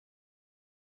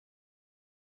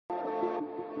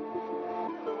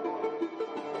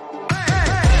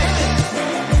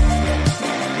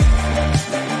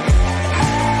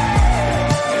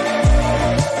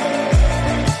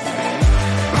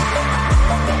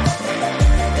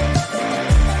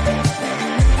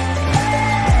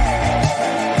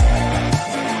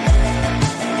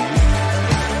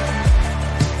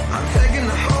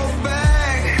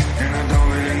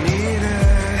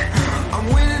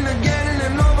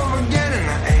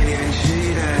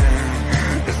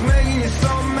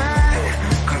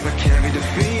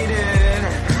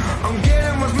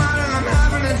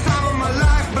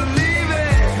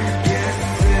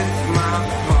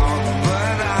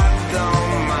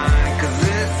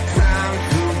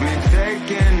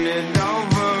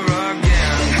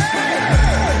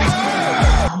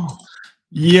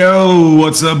Yo,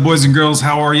 what's up, boys and girls?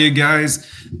 How are you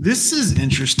guys? This is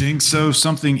interesting. So,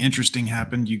 something interesting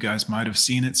happened. You guys might have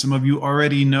seen it. Some of you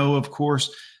already know, of course.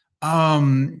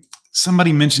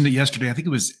 Somebody mentioned it yesterday. I think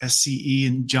it was SCE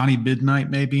and Johnny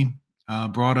Midnight, maybe,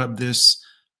 brought up this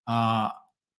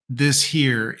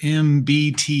here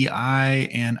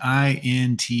MBTI and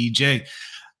INTJ.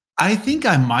 I think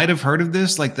I might have heard of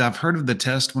this. Like I've heard of the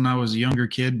test when I was a younger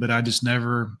kid, but I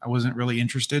wasn't really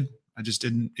interested. It just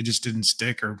didn't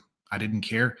stick or I didn't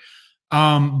care.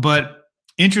 But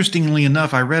interestingly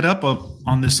enough, I read up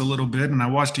on this a little bit and I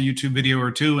watched a YouTube video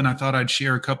or two and I thought I'd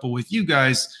share a couple with you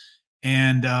guys.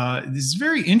 And this is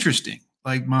very interesting.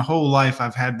 Like my whole life,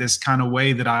 I've had this kind of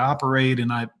way that I operate,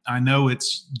 and I know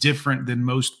it's different than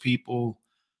most people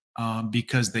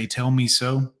because they tell me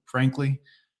so, frankly.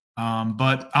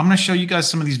 But I'm going to show you guys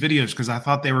some of these videos because I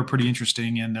thought they were pretty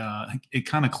interesting, and it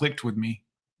kind of clicked with me,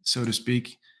 so to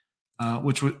speak.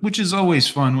 Which is always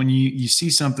fun when you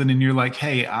see something and you're like,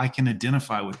 hey, I can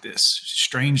identify with this.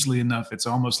 Strangely enough, it's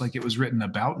almost like it was written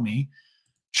about me.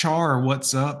 Char,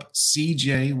 what's up?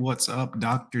 CJ, what's up?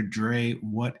 Dr. Dre,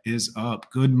 what is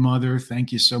up? Good Mother,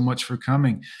 thank you so much for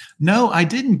coming. No, I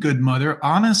didn't, Good Mother.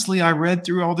 Honestly, I read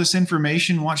through all this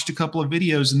information, watched a couple of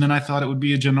videos, and then I thought it would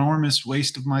be a ginormous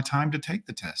waste of my time to take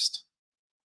the test.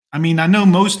 I mean, I know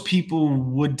most people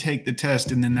would take the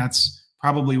test, and then that's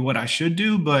probably what I should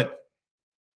do, but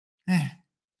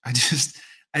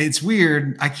it's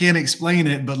weird. I can't explain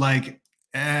it, but like,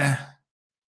 I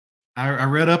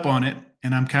read up on it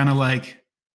and I'm kind of like,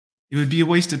 it would be a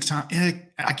waste of time.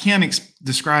 I can't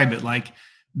describe it. Like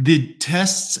the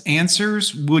test's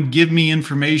answers would give me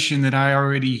information that I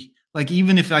already, like,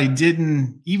 even if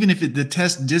the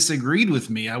test disagreed with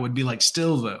me, I would be like,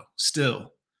 still,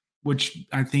 which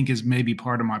I think is maybe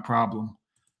part of my problem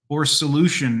or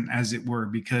solution, as it were,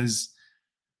 because,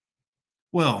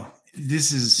 well,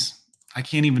 I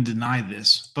can't even deny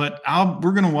this, but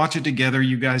we're going to watch it together.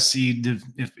 You guys see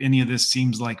if any of this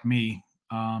seems like me,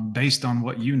 based on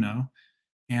what you know,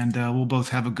 and we'll both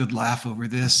have a good laugh over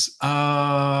this.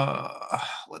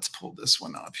 Let's pull this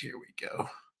one up. Here we go.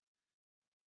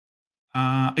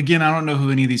 Again, I don't know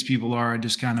who any of these people are. I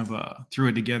just kind of threw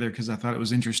it together because I thought it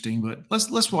was interesting, but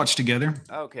let's watch together.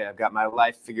 Okay, I've got my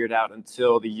life figured out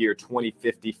until the year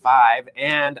 2055,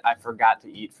 and I forgot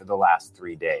to eat for the last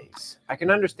 3 days. I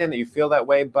can understand that you feel that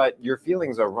way, but your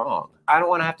feelings are wrong. I don't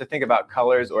want to have to think about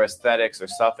colors or aesthetics or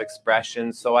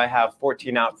self-expression, so I have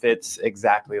 14 outfits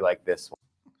exactly like this one.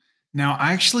 Now,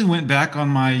 I actually went back on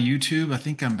my YouTube. I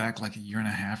think I'm back like a year and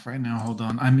a half right now. Hold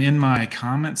on. I'm in my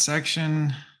comment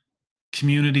section.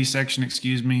 Community section,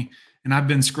 excuse me, and I've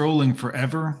been scrolling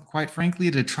forever, quite frankly,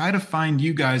 to try to find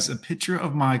you guys a picture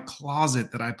of my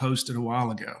closet that I posted a while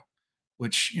ago,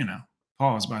 which,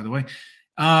 pause, by the way.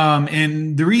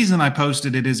 And the reason I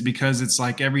posted it is because it's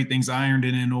like everything's ironed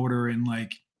and in order, and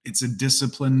like it's a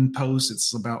discipline post.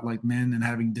 It's about like men and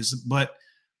having discipline, but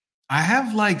I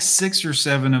have like 6 or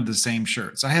 7 of the same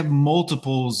shirts. I have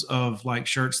multiples of like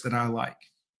shirts that I like.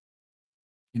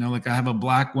 Like I have a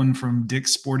black one from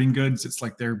Dick's Sporting Goods. It's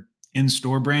like their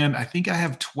in-store brand. I think I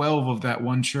have 12 of that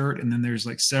one shirt. And then there's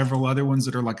like several other ones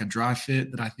that are like a dry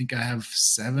fit that I think I have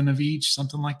 7 of each,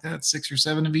 something like that, 6 or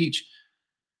 7 of each.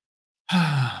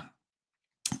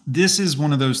 This is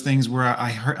one of those things where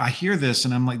I hear this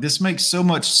and I'm like, this makes so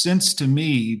much sense to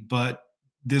me, but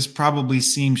this probably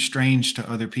seems strange to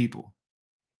other people.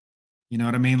 You know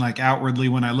what I mean? Like outwardly,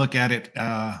 when I look at it,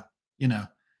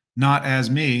 not as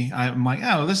me, I'm like,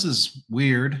 oh, this is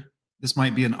weird. This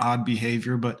might be an odd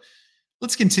behavior, but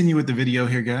let's continue with the video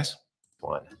here, guys.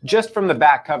 Just from the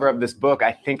back cover of this book,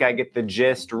 I think I get the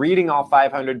gist. Reading all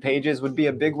 500 pages would be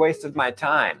a big waste of my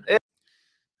time.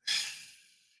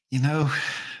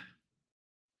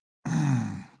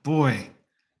 Boy,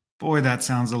 that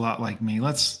sounds a lot like me.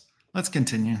 Let's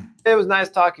continue. It was nice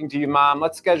talking to you, Mom.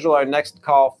 Let's schedule our next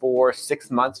call for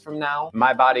 6 months from now.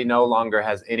 My body no longer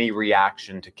has any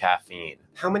reaction to caffeine.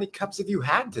 How many cups have you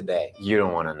had today? You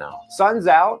don't want to know. Sun's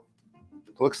out.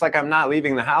 Looks like I'm not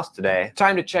leaving the house today.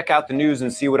 Time to check out the news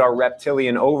and see what our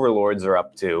reptilian overlords are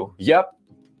up to. Yep,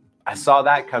 I saw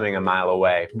that coming a mile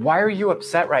away. Why are you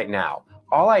upset right now?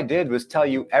 All I did was tell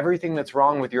you everything that's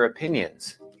wrong with your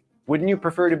opinions. Wouldn't you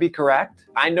prefer to be correct?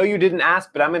 I know you didn't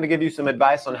ask, but I'm going to give you some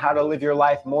advice on how to live your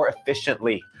life more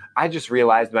efficiently. I just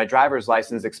realized my driver's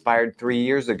license expired 3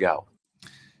 years ago.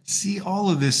 See, all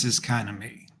of this is kind of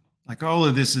me. Like all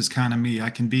of this is kind of me.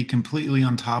 I can be completely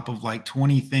on top of like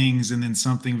 20 things and then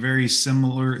something very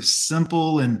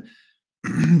simple, and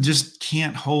just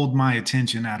can't hold my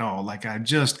attention at all. Like I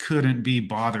just couldn't be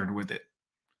bothered with it,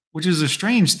 which is a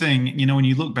strange thing. When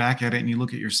you look back at it and you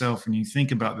look at yourself and you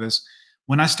think about this,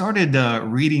 when I started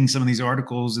reading some of these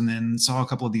articles and then saw a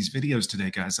couple of these videos today,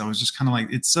 guys, I was just kind of like,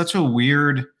 it's a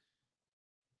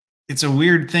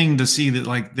weird thing to see that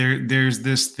like there's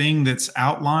this thing that's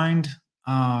outlined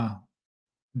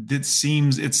that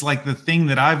seems it's like the thing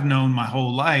that I've known my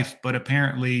whole life, but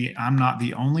apparently I'm not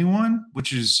the only one,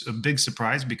 which is a big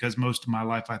surprise because most of my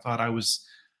life I thought I was,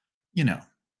 you know,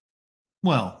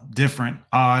 well, different,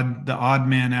 odd, the odd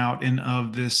man out in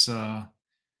of this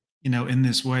in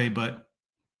this way, but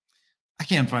I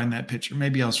can't find that picture.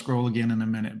 Maybe I'll scroll again in a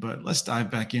minute, but let's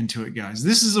dive back into it, guys.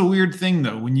 This is a weird thing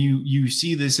though, when you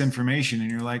see this information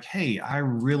and you're like, "Hey, I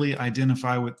really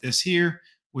identify with this here,"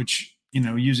 which,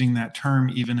 using that term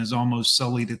even is almost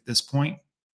sullied at this point.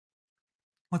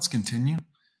 Let's continue.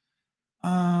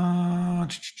 That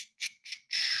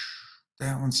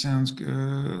one sounds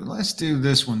good. Let's do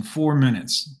this one, 4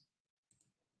 minutes.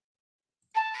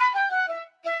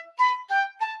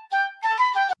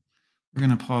 We're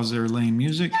going to pause their lame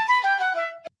music.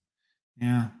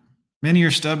 Yeah. Many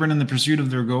are stubborn in the pursuit of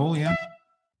their goal. Yeah.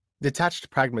 Detached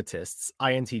pragmatists,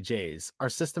 INTJs, are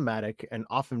systematic and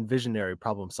often visionary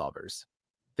problem solvers.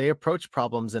 They approach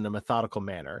problems in a methodical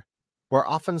manner. Where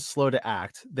often slow to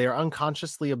act, they are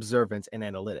unconsciously observant and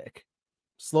analytic,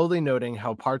 slowly noting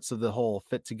how parts of the whole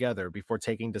fit together before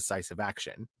taking decisive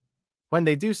action. When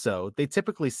they do so, they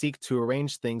typically seek to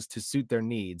arrange things to suit their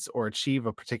needs or achieve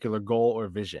a particular goal or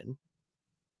vision.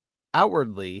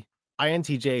 Outwardly,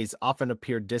 INTJs often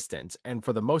appear distant and,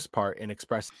 for the most part,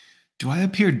 inexpressive. Do I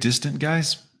appear distant,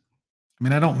 guys? I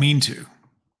mean, I don't mean to,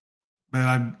 but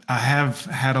I have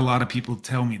had a lot of people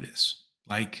tell me this,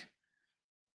 like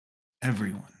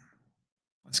everyone.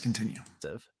 Let's continue.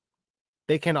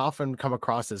 They can often come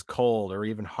across as cold or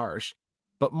even harsh,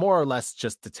 but more or less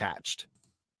just detached.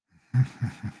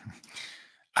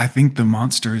 I think the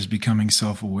monster is becoming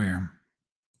self-aware.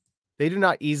 They do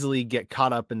not easily get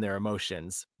caught up in their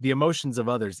emotions, the emotions of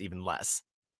others even less,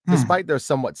 despite their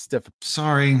somewhat stiff.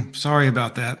 Sorry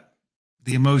about that.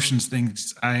 The emotions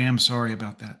things, I am sorry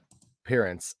about that.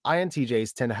 Appearance.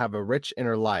 INTJs tend to have a rich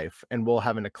inner life and will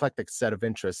have an eclectic set of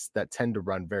interests that tend to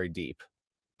run very deep.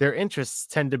 Their interests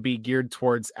tend to be geared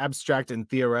towards abstract and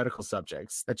theoretical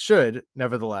subjects that should,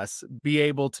 nevertheless, be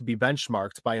able to be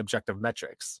benchmarked by objective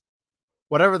metrics.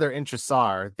 Whatever their interests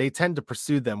are, they tend to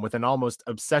pursue them with an almost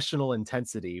obsessional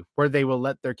intensity where they will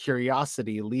let their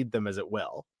curiosity lead them as it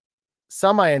will.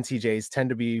 Some INTJs tend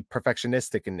to be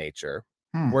perfectionistic in nature,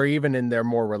 where even in their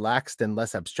more relaxed and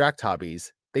less abstract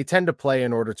hobbies, they tend to play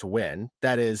in order to win.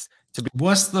 That is, to be.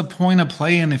 What's the point of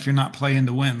playing if you're not playing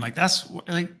to win? Like, that's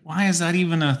like, why is that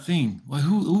even a thing? Like,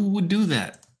 who would do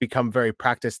that? Become very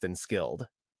practiced and skilled.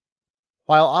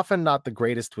 While often not the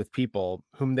greatest with people,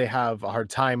 whom they have a hard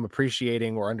time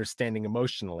appreciating or understanding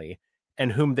emotionally,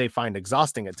 and whom they find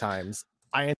exhausting at times,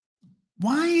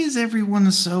 why is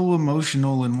everyone so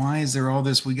emotional, and why is there all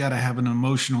this, we got to have an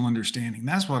emotional understanding?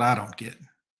 That's what I don't get.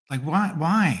 Like,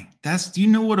 why? Do you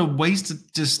know what a waste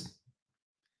of just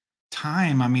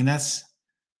time? I mean, that's.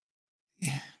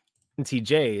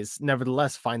 INTJs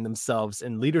nevertheless find themselves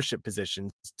in leadership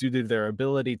positions due to their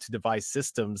ability to devise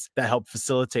systems that help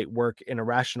facilitate work in a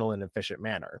rational and efficient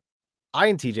manner.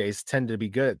 INTJs tend to be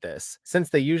good at this, since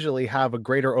they usually have a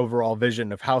greater overall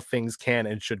vision of how things can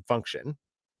and should function.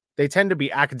 They tend to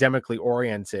be academically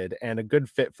oriented and a good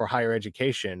fit for higher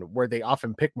education, where they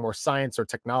often pick more science or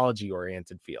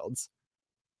technology-oriented fields.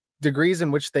 Degrees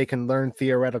in which they can learn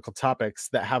theoretical topics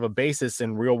that have a basis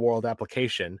in real-world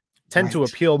application tend to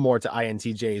appeal more to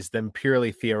INTJs than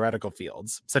purely theoretical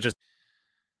fields, such as.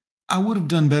 I would have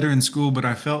done better in school, but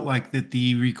I felt like that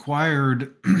the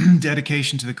required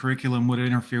dedication to the curriculum would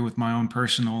interfere with my own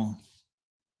personal.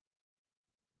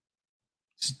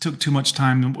 It took too much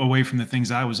time away from the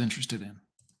things I was interested in.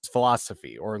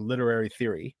 Philosophy or literary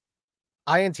theory.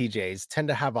 INTJs tend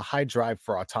to have a high drive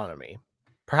for autonomy,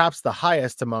 perhaps the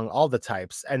highest among all the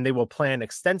types, and they will plan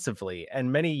extensively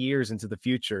and many years into the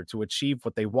future to achieve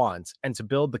what they want and to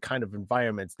build the kind of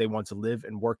environments they want to live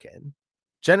and work in.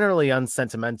 Generally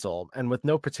unsentimental and with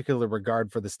no particular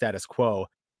regard for the status quo,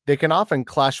 they can often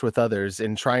clash with others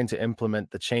in trying to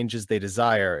implement the changes they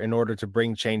desire in order to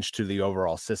bring change to the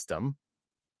overall system.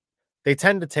 They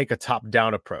tend to take a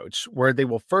top-down approach, where they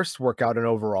will first work out an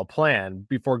overall plan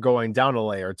before going down a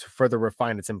layer to further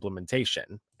refine its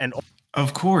implementation. And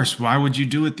of course, why would you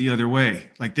do it the other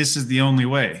way? Like, this is the only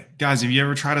way. Guys, have you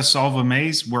ever tried to solve a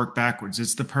maze? Work backwards.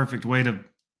 It's the perfect way to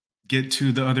get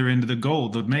to the other end of the goal,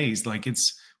 the maze. Like,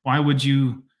 why wouldn't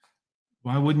you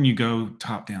go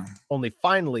top down? Only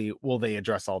finally will they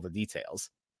address all the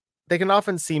details. They can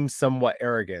often seem somewhat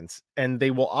arrogant, and they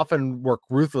will often work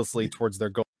ruthlessly towards their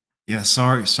goal. Yeah,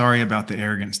 sorry about the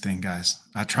arrogance thing, guys.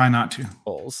 I try not to.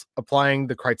 Goals. Applying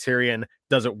the criterion,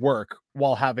 does it work,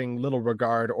 while having little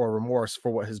regard or remorse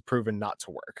for what has proven not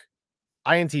to work.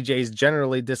 INTJs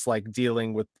generally dislike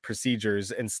dealing with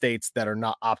procedures in states that are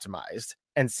not optimized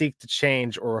and seek to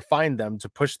change or refine them to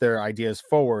push their ideas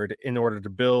forward in order to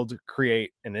build,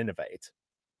 create, and innovate.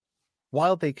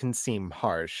 While they can seem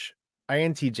harsh,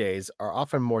 INTJs are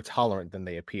often more tolerant than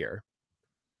they appear.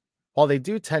 While they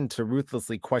do tend to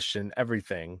ruthlessly question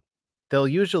everything, they'll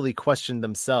usually question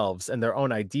themselves and their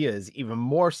own ideas even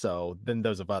more so than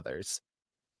those of others.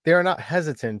 They are not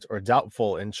hesitant or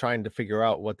doubtful in trying to figure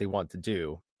out what they want to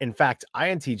do. In fact,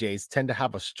 INTJs tend to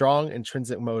have a strong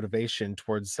intrinsic motivation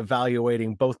towards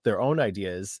evaluating both their own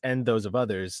ideas and those of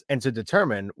others, and to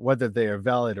determine whether they are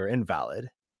valid or invalid.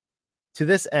 To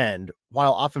this end,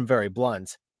 while often very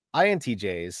blunt,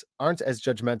 INTJs aren't as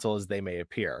judgmental as they may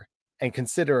appear, and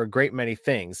consider a great many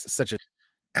things, such as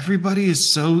Everybody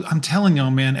is so, I'm telling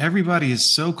y'all, man, everybody is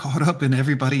so caught up in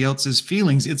everybody else's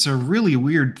feelings. It's a really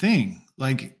weird thing.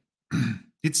 Like,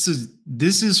 this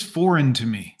is foreign to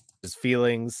me.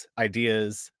 feelings,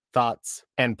 ideas, thoughts,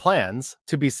 and plans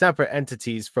to be separate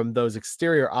entities from those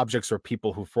exterior objects or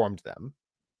people who formed them.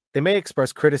 They may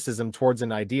express criticism towards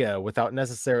an idea without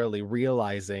necessarily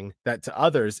realizing that to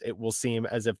others it will seem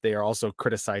as if they are also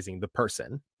criticizing the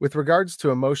person. With regards to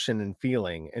emotion and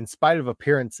feeling, in spite of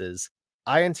appearances,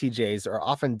 INTJs are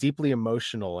often deeply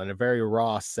emotional in a very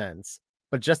raw sense,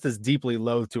 but just as deeply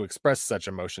loath to express such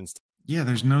emotions. Yeah,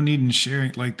 there's no need in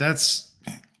sharing. Like, that's,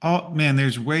 oh man,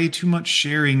 there's way too much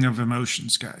sharing of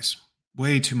emotions, guys.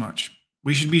 Way too much.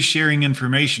 We should be sharing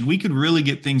information. We could really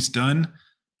get things done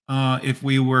if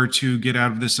we were to get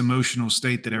out of this emotional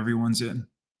state that everyone's in.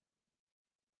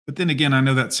 But then again, I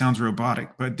know that sounds robotic,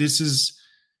 but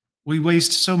we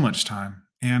waste so much time.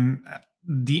 And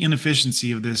the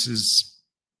inefficiency of this is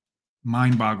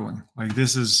mind boggling. Like,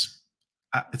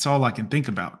 it's all I can think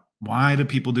about. Why do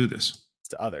people do this?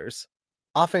 To others,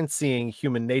 often seeing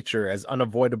human nature as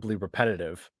unavoidably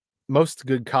repetitive. Most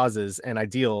good causes and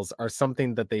ideals are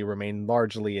something that they remain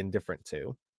largely indifferent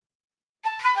to.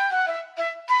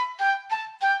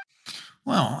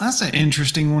 Well, that's an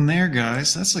interesting one there,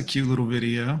 guys. That's a cute little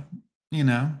video.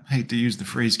 Hate to use the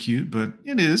phrase cute, but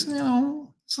it is,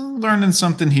 so learning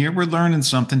something here. We're learning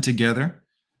something together.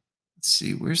 Let's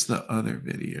see, where's the other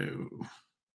video?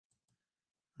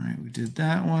 All right, we did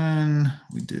that one.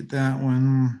 We did that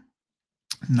one.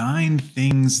 9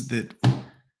 things that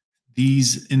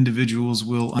these individuals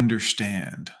will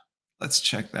understand. Let's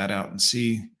check that out and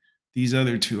see. These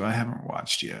other 2 I haven't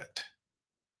watched yet.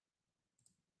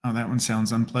 Oh, that one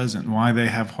sounds unpleasant. Why they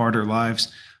have harder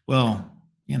lives. Well,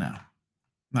 I'm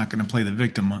not going to play the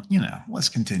victim. Let's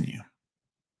continue.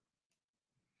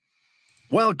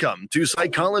 Welcome to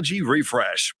Psychology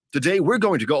Refresh. Today, we're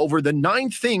going to go over the 9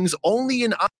 things only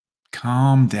an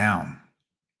Calm down.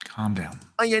 Calm down.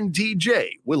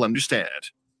 INTJ will understand.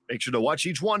 Make sure to watch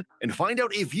each one and find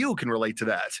out if you can relate to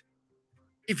that.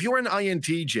 If you're an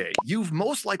INTJ, you've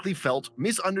most likely felt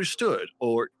misunderstood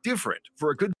or different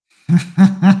for a good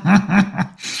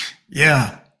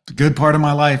Yeah, the good part of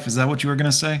my life. Is that what you were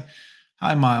going to say?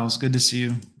 Hi, Miles. Good to see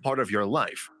you. part of your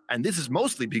life. And this is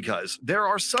mostly because there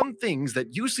are some things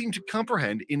that you seem to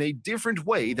comprehend in a different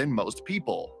way than most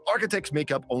people. Architects make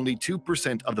up only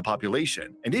 2% of the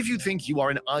population. And if you think you are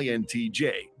an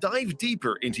INTJ, dive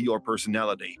deeper into your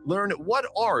personality. Learn what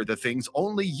are the things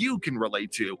only you can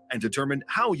relate to and determine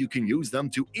how you can use them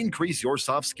to increase your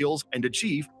soft skills and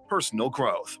achieve personal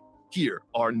growth. Here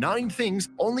are 9 things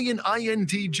only an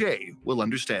INTJ will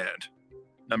understand.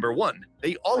 Number 1,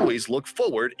 they always look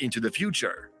forward into the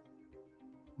future.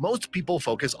 Most people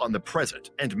focus on the present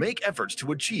and make efforts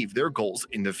to achieve their goals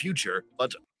in the future,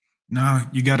 but No,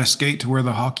 you got to skate to where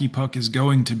the hockey puck is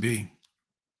going to be.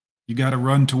 You got to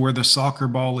run to where the soccer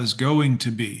ball is going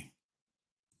to be.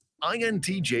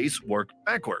 INTJs work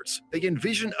backwards. They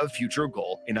envision a future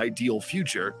goal, an ideal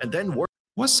future, and then work.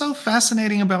 What's so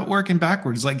fascinating about working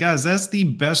backwards? Like, guys, that's the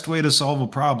best way to solve a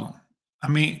problem. I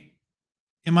mean,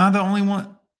 am I the only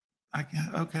one?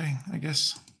 Okay, I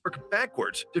guess. Work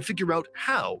backwards to figure out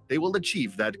how they will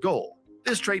achieve that goal.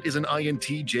 This trait is an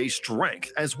INTJ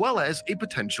strength as well as a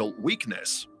potential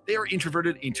weakness. Their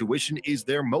introverted intuition is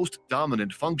their most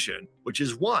dominant function, which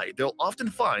is why they'll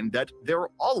often find that they're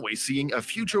always seeing a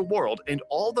future world and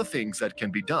all the things that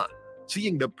can be done.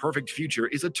 Seeing the perfect future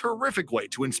is a terrific way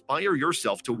to inspire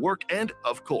yourself to work, and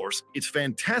of course, it's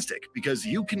fantastic because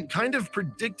you can kind of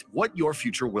predict what your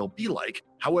future will be like.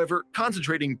 However,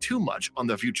 concentrating too much on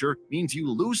the future means you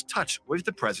lose touch with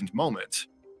the present moment.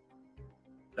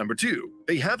 Number 2,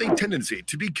 they have a tendency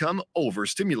to become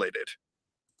overstimulated.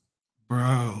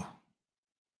 Bro.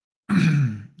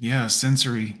 Yeah,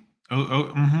 sensory. All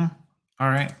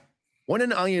right. When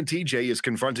an INTJ is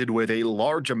confronted with a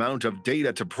large amount of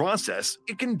data to process,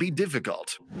 it can be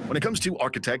difficult. When it comes to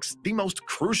architects, the most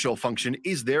crucial function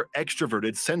is their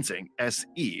extroverted sensing,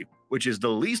 SE, which is the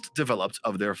least developed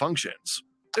of their functions.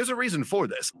 There's a reason for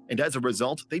this, and as a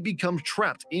result, they become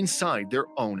trapped inside their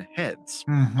own heads.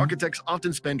 Architects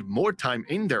often spend more time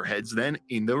in their heads than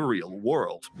in the real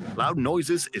world. Loud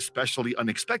noises, especially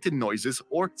unexpected noises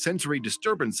or sensory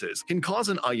disturbances, can cause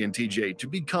an INTJ to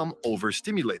become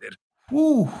overstimulated.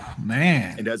 Ooh,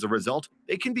 man. And as a result,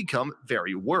 they can become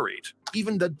very worried.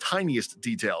 Even the tiniest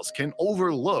details can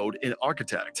overload an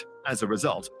architect. As a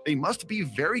result, they must be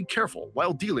very careful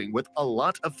while dealing with a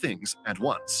lot of things at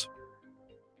once.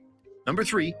 Number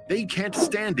 3, they can't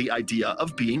stand the idea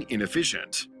of being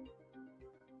inefficient.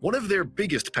 One of their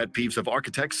biggest pet peeves of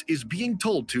architects is being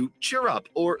told to cheer up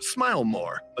or smile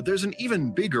more, but there's an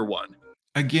even bigger one.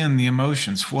 Again, the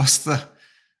emotions.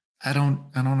 I don't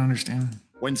understand.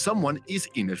 When someone is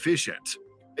inefficient.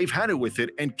 They've had it with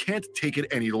it and can't take it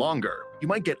any longer. You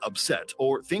might get upset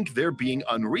or think they're being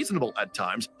unreasonable at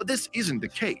times, but this isn't the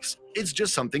case. It's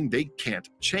just something they can't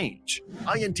change.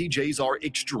 INTJs are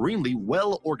extremely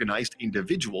well-organized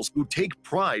individuals who take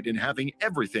pride in having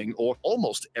everything or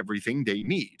almost everything they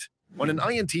need. When an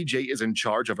INTJ is in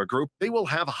charge of a group, they will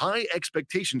have high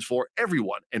expectations for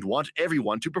everyone and want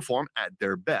everyone to perform at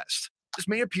their best. This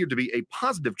may appear to be a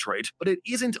positive trait, but it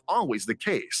isn't always the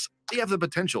case. They have the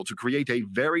potential to create a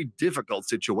very difficult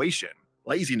situation.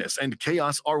 Laziness and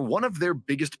chaos are one of their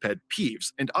biggest pet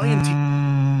peeves, and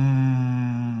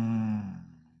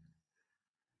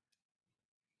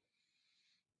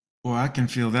Well, I can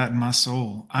feel that in my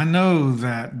soul. I know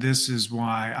that this is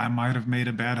why I might have made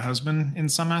a bad husband in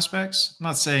some aspects. I'm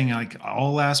not saying like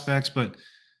all aspects, but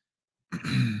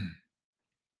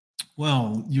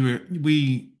well,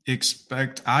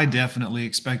 I definitely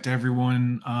expect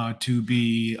everyone to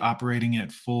be operating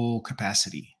at full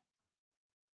capacity.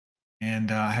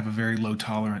 And I have a very low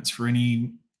tolerance for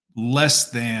any less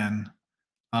than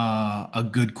a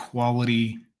good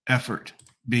quality effort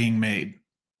being made.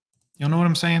 You know what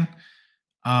I'm saying?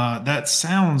 That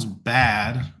sounds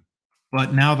bad,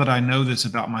 but now that I know this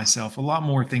about myself, a lot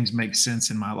more things make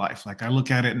sense in my life. Like I look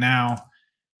at it now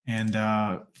and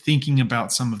thinking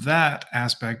about some of that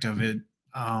aspect of it,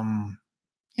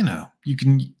 you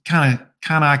can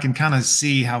I can kind of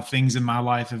see how things in my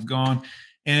life have gone.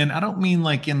 And I don't mean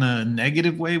like in a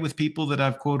negative way with people that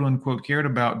I've quote unquote cared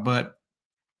about, but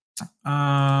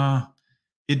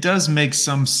it does make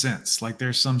some sense. Like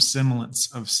there's some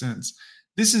semblance of sense.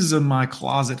 This is in my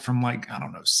closet from like, I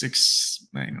don't know,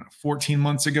 14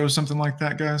 months ago, something like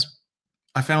that, guys.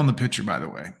 I found the picture, by the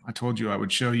way. I told you I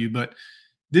would show you, but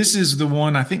this is the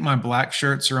one. I think my black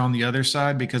shirts are on the other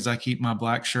side because I keep my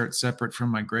black shirt separate from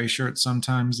my gray shirt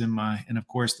sometimes and of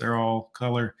course they're all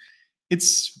color.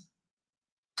 It's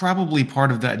probably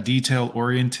part of that detail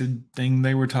oriented thing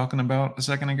they were talking about a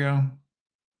second ago.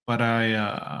 But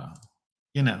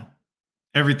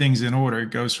everything's in order.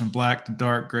 It goes from black to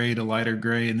dark gray to lighter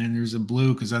gray. And then there's a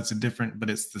blue because that's but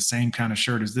it's the same kind of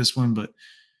shirt as this one.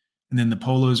 And then the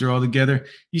polos are all together.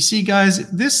 You see, guys,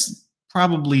 this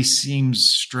probably seems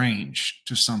strange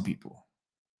to some people.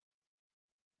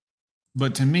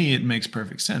 But to me, it makes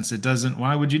perfect sense. It doesn't.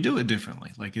 Why would you do it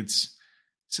differently? Like it's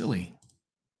silly.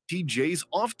 INTJs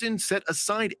often set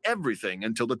aside everything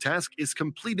until the task is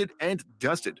completed and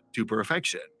dusted to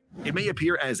perfection. It may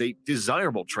appear as a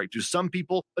desirable trait to some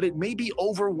people, but it may be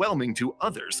overwhelming to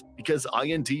others because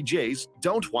INTJs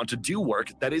don't want to do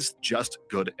work that is just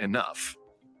good enough.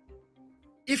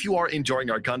 If you are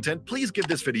enjoying our content, please give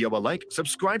this video a like,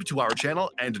 subscribe to our channel,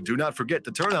 and do not forget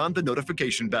to turn on the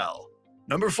notification bell.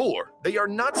 Number 4, they are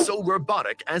not so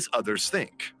robotic as others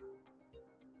think.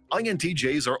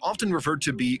 INTJs are often referred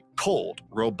to be cold,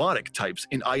 robotic types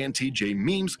in INTJ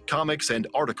memes, comics, and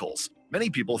articles. Many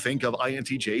people think of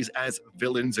INTJs as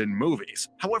villains in movies.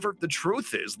 However, the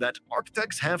truth is that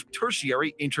architects have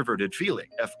tertiary introverted feeling,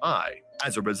 FI.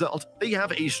 As a result, they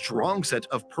have a strong set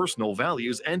of personal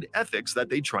values and ethics that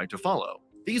they try to follow.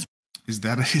 These Is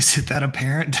it that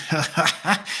apparent?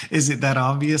 Is it that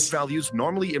obvious? values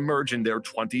normally emerge in their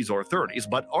 20s or 30s,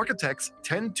 but architects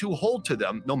tend to hold to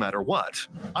them no matter what.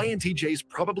 INTJs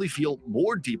probably feel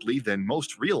more deeply than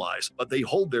most realize, but they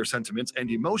hold their sentiments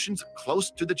and emotions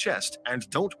close to the chest and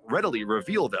don't readily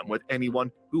reveal them with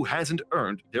anyone who hasn't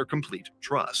earned their complete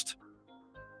trust.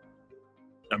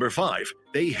 Number 5,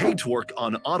 they hate work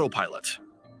on autopilot.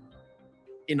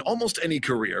 In almost any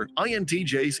career,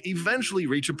 INTJs eventually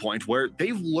reach a point where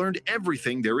they've learned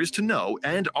everything there is to know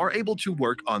and are able to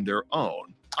work on their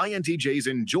own. INTJs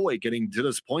enjoy getting to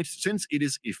this point since it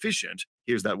is efficient.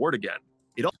 Here's that word again.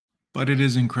 But it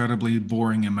is incredibly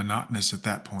boring and monotonous at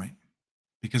that point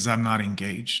because I'm not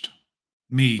engaged.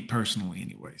 Me personally,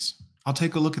 anyways. I'll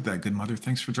take a look at that, good mother.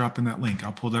 Thanks for dropping that link.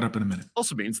 I'll pull that up in a minute.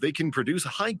 Also means they can produce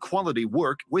high-quality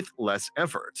work with less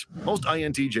effort. Most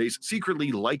INTJs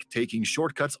secretly like taking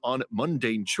shortcuts on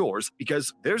mundane chores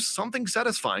because there's something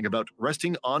satisfying about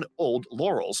resting on old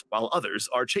laurels while others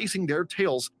are chasing their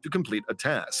tails to complete a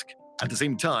task. At the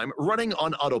same time, running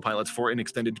on autopilot for an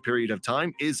extended period of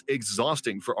time is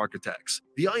exhausting for architects.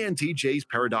 The INTJ's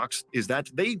paradox is that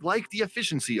they like the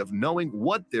efficiency of knowing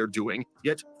what they're doing,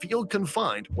 yet feel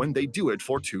confined when they do it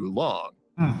for too long.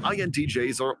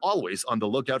 INTJs are always on the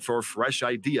lookout for fresh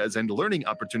ideas and learning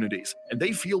opportunities, and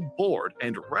they feel bored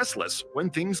and restless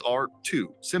when things are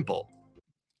too simple.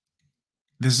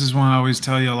 This is why I always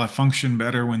tell y'all I function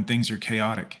better when things are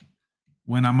chaotic.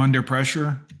 When I'm under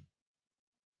pressure,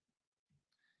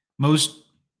 most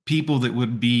people that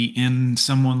would be in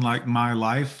someone like my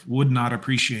life would not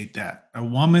appreciate that. A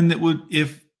woman that would,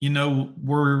 if,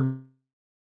 were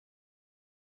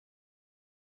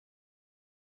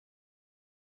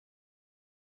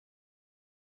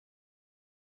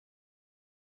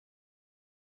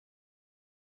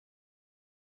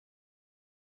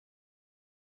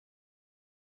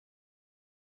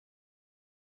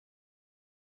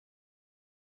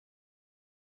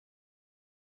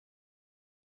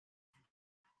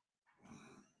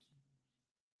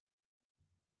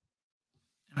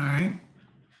all right.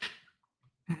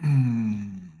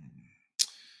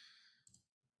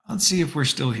 Let's see if we're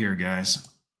still here, guys.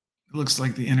 It looks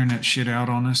like the internet shit out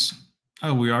on us.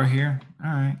 Oh, we are here?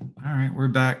 All right, we're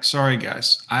back. Sorry,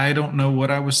 guys. I don't know what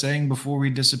I was saying before we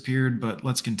disappeared, but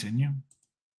let's continue.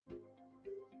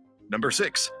 Number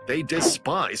 6, they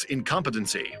despise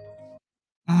incompetency.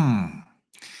 That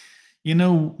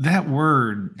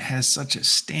word has such a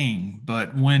sting,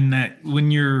 but when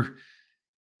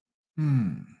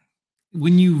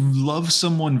you love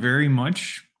someone very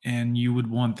much and you would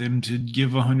want them to give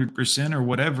 100% or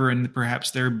whatever, and perhaps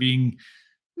they're being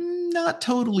not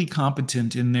totally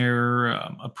competent in their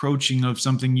approaching of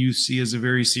something you see as a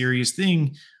very serious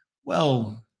thing,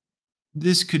 well,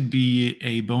 this could be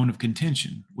a bone of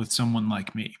contention with someone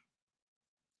like me.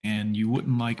 And you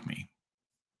wouldn't like me.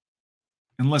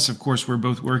 Unless, of course, we're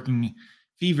both working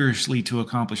feverishly to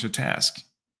accomplish a task.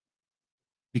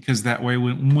 Because that way,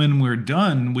 when we're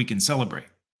done, we can celebrate.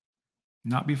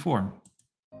 Not before.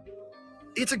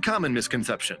 It's a common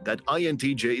misconception that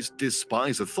INTJs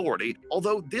despise authority,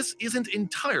 although this isn't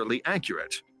entirely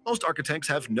accurate. Most architects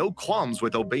have no qualms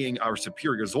with obeying our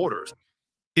superiors' orders.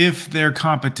 If they're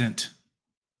competent.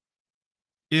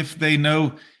 If I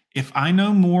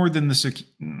know more than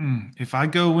if I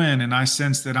go in and I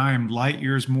sense that I am light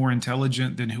years more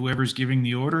intelligent than whoever's giving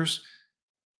the orders,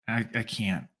 I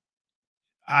can't.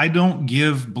 I don't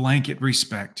give blanket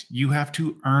respect. You have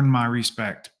to earn my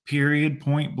respect. Period,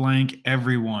 point blank,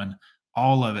 everyone,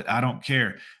 all of it. I don't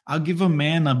care. I'll give a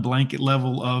man a blanket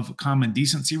level of common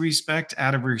decency respect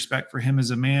out of respect for him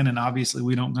as a man. And obviously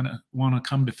we don't gonna want to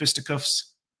come to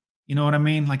fisticuffs. You know what I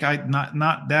mean? Like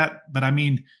not that, but I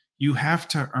mean, you have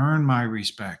to earn my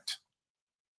respect.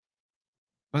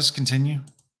 Let's continue.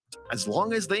 As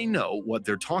long as they know what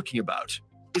they're talking about.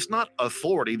 It's not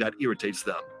authority that irritates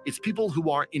them. It's people who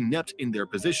are inept in their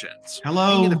positions.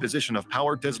 Hello. Being in a position of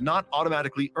power does not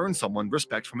automatically earn someone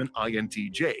respect from an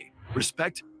INTJ.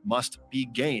 Respect must be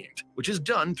gained, which is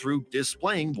done through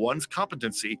displaying one's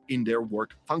competency in their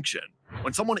work function.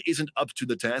 When someone isn't up to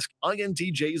the task,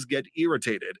 INTJs get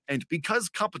irritated, and because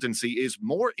competency is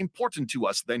more important to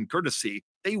us than courtesy,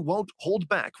 they won't hold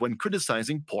back when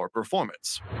criticizing poor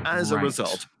performance. As a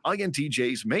result,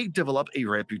 INTJs may develop a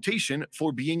reputation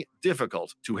for being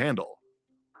difficult to handle.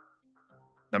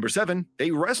 Number 7,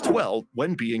 they rest well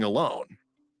when being alone.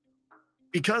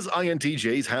 Because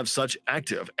INTJs have such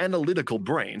active, analytical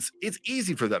brains, it's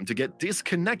easy for them to get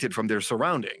disconnected from their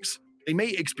surroundings. They may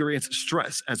experience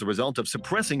stress as a result of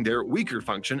suppressing their weaker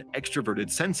function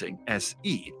extroverted sensing,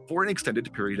 SE, for an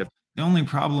extended period of time. The only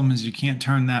problem is you can't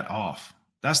turn that off.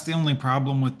 That's the only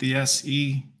problem with the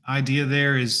SE idea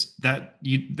there is that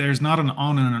there's not an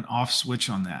on and an off switch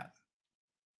on that.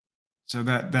 So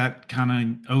that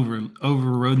kind of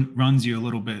overruns you a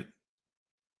little bit.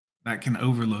 That can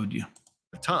overload you.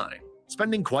 Time.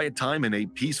 Spending quiet time in a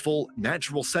peaceful,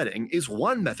 natural setting is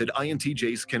one method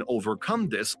INTJs can overcome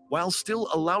this while still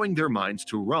allowing their minds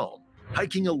to roam.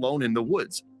 Hiking alone in the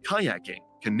woods, kayaking,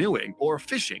 canoeing, or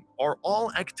fishing are all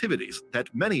activities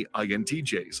that many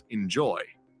INTJs enjoy.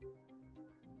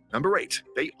 Number 8,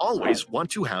 they always want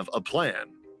to have a plan.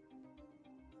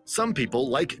 Some people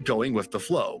like going with the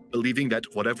flow, believing that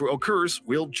whatever occurs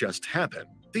will just happen.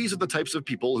 These are the types of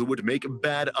people who would make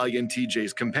bad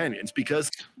INTJs companions because,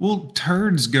 Well,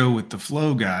 turds go with the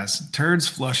flow, guys. Turds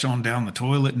flush on down the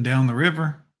toilet and down the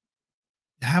river.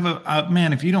 Have a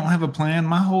man, if you don't have a plan,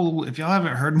 if y'all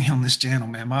haven't heard me on this channel,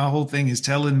 man, my whole thing is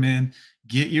telling men,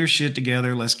 get your shit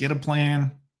together. Let's get a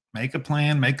plan, make a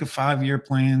 5-year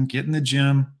plan, get in the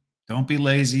gym. Don't be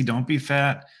lazy. Don't be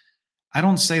fat. I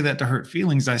don't say that to hurt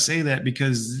feelings. I say that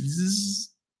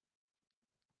because,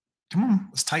 come on,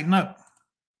 let's tighten up.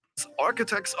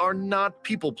 architects are not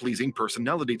people-pleasing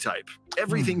personality type.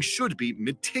 Everything should be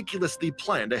meticulously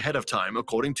planned ahead of time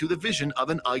according to the vision of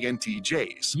an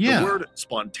INTJ's. Yeah. The word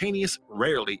spontaneous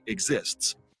rarely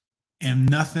exists. And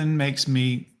nothing makes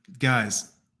me,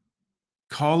 guys,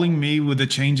 calling me with a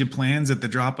change of plans at the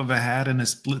drop of a hat in a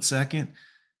split second,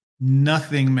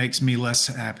 nothing makes me less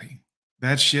happy.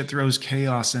 That shit throws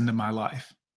chaos into my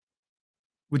life,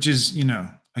 which is,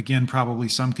 again, probably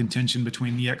some contention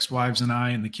between the ex-wives and I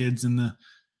and the kids and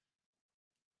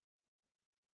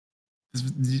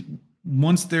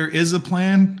once there is a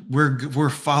plan, we're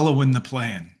following the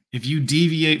plan. If you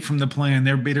deviate from the plan,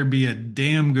 there better be a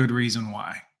damn good reason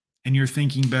why. And your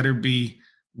thinking better be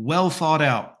well thought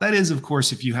out. That is, of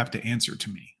course, if you have to answer to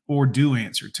me or do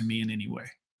answer to me in any way.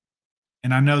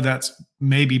 And I know that's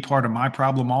maybe part of my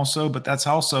problem also, but that's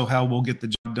also how we'll get the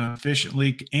job done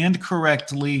efficiently and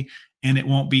correctly, and it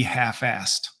won't be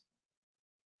half-assed.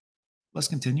 Let's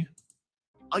continue.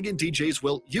 INTJs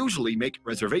will usually make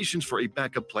reservations for a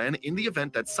backup plan in the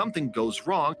event that something goes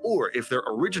wrong or if their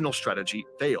original strategy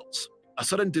fails. A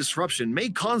sudden disruption may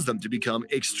cause them to become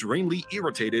extremely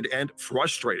irritated and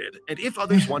frustrated. And if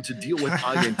others want to deal with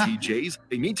INTJs,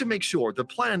 they need to make sure the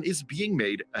plan is being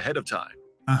made ahead of time.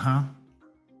 Uh-huh.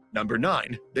 Number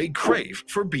 9, they crave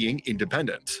for being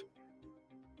independent.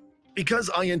 Because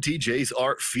INTJs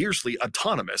are fiercely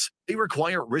autonomous, they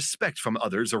require respect from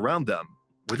others around them.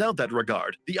 Without that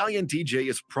regard, the INTJ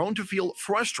is prone to feel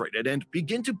frustrated and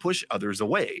begin to push others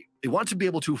away. They want to be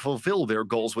able to fulfill their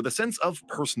goals with a sense of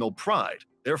personal pride.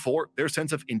 Therefore, their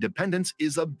sense of independence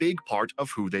is a big part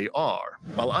of who they are.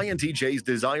 While INTJs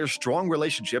desire strong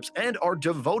relationships and are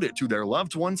devoted to their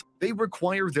loved ones, they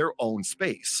require their own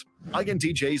space.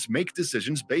 INTJs make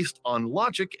decisions based on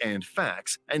logic and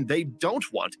facts, and they don't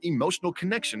want emotional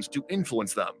connections to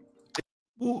influence them.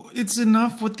 Well, it's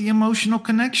enough with the emotional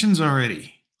connections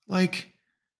already. Like,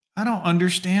 I don't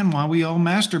understand why we all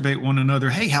masturbate one another.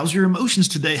 Hey, how's your emotions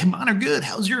today? Hey, mine are good.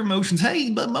 How's your emotions?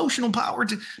 Hey, but emotional power.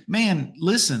 Man,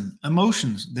 listen,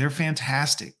 emotions, they're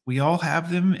fantastic. We all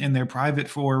have them and they're private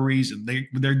for a reason.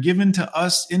 They're given to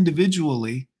us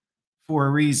individually for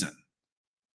a reason.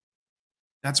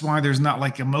 That's why there's not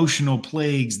like emotional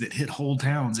plagues that hit whole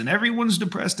towns and everyone's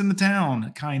depressed in the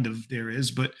town. Kind of there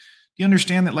is, but you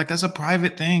understand that like that's a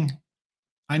private thing.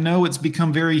 I know it's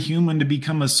become very human to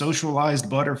become a socialized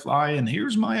butterfly and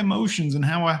here's my emotions and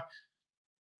how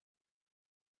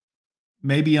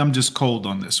maybe I'm just cold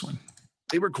on this one.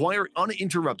 They require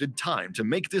uninterrupted time to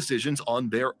make decisions on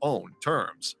their own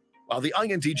terms. While the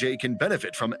INTJ can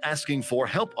benefit from asking for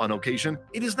help on occasion,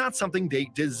 it is not something they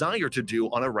desire to do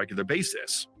on a regular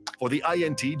basis. For the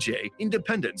INTJ,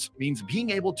 independence means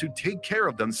being able to take care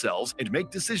of themselves and make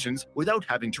decisions without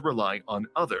having to rely on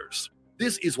others.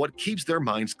 This is what keeps their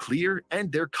minds clear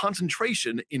and their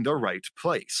concentration in the right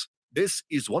place. This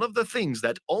is one of the things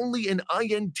that only an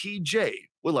INTJ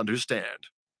will understand.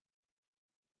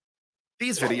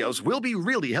 These videos will be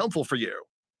really helpful for you.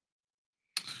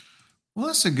 Well,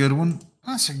 that's a good one.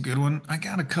 That's a good one. I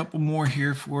got a couple more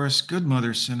here for us. Good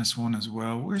Mother sent us one as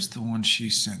well. Where's the one she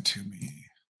sent to me?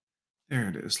 There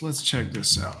it is. Let's check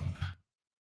this out.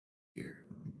 Here,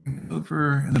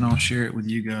 over, and then I'll share it with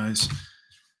you guys.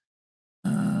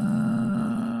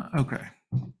 Okay.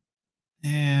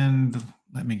 And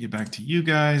let me get back to you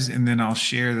guys, and then I'll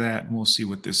share that, and we'll see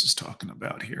what this is talking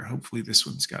about here. Hopefully this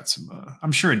one's got some,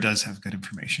 I'm sure it does have good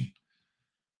information.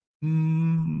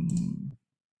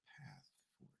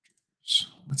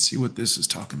 Let's see what this is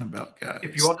talking about, guys.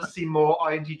 If you want to see more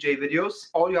INTJ videos,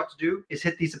 all you have to do is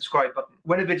hit the subscribe button.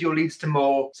 When a video leads to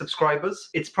more subscribers,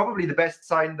 it's probably the best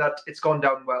sign that it's gone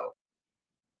down well.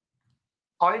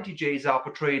 INTJs are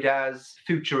portrayed as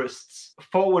futurists,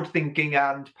 forward-thinking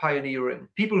and pioneering,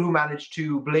 people who manage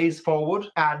to blaze forward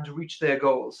and reach their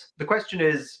goals. The question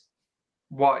is,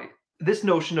 why? This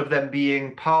notion of them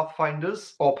being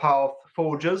pathfinders or path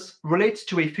forgers relates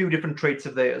to a few different traits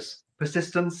of theirs: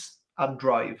 persistence and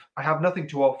drive. I have nothing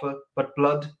to offer but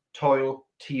blood, toil,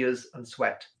 tears, and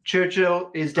sweat. Churchill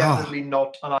is definitely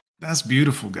not an... That's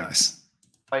beautiful, guys.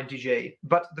 INTJ,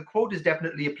 but the quote is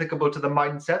definitely applicable to the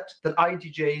mindset that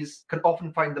INTJs can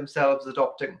often find themselves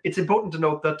adopting. It's important to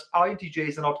note that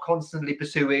INTJs are not constantly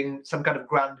pursuing some kind of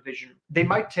grand vision. They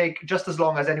might take just as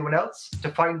long as anyone else to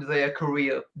find their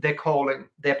career, their calling,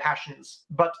 their passions.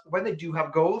 But when they do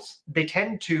have goals, they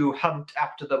tend to hunt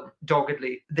after them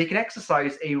doggedly. They can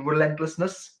exercise a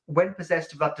relentlessness when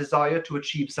possessed of that desire to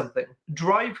achieve something.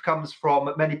 Drive comes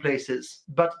from many places,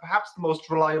 but perhaps the most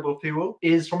reliable fuel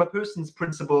is from a person's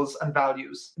principles and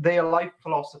values, their life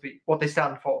philosophy, what they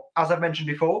stand for. As I've mentioned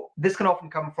before, this can often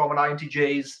come from an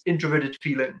INTJ's introverted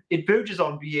feeling. It verges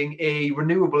on being a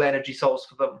renewable energy source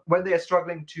for them. When they are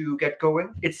struggling to get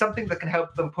going, it's something that can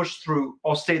help them push through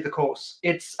or stay the course.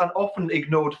 It's an often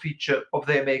ignored feature of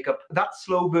their makeup. That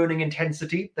slow burning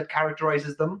intensity that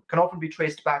characterizes them can often be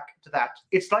traced back to that.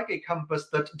 It's like a compass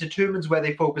that determines where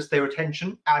they focus their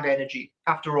attention and energy.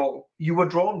 After all, you were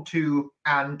drawn to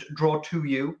and draw to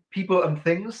you people and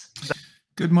things.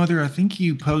 Good mother, I think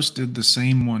you posted the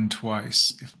same one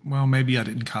twice. Well, maybe I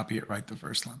didn't copy it right the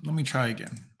first time. Let me try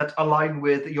again. That align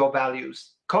with your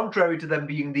values. Contrary to them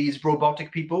being these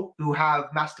robotic people who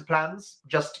have master plans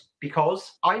just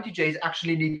because, INTJs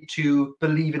actually need to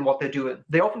believe in what they're doing.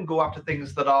 They often go after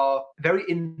things that are very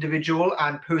individual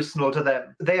and personal to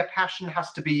them. Their passion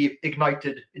has to be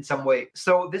ignited in some way.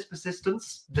 So this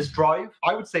persistence, this drive,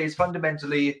 I would say is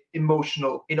fundamentally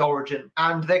emotional in origin.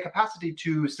 And their capacity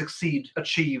to succeed,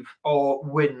 achieve, or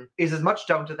win is as much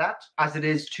down to that as it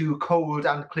is to cold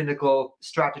and clinical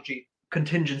strategy.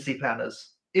 Contingency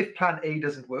planners. If plan A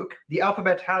doesn't work, the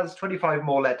alphabet has 25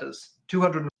 more letters,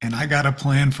 200. And I got a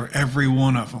plan for every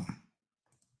one of them.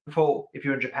 If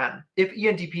you're in Japan. If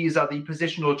ENTPs are the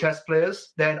positional chess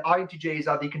players, then INTJs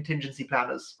are the contingency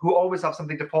planners, who always have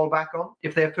something to fall back on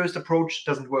if their first approach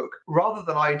doesn't work. Rather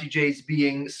than INTJs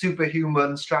being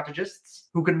superhuman strategists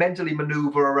who can mentally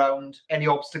maneuver around any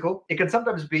obstacle, it can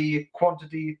sometimes be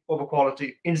quantity over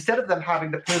quality. Instead of them having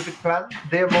the perfect plan,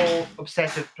 they're more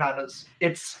obsessive planners.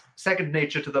 It's second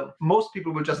nature to them. Most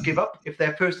people will just give up if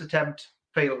their first attempt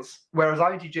fails, whereas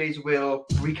INTJs will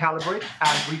recalibrate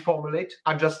and reformulate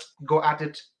and just go at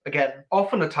it again.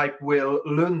 Often a type will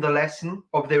learn the lesson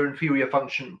of their inferior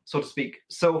function, so to speak.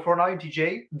 So for an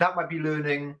INTJ, that might be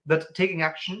learning that taking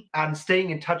action and staying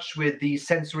in touch with the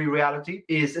sensory reality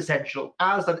is essential.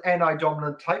 As an NI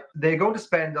dominant type, they're going to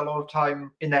spend a lot of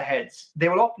time in their heads. They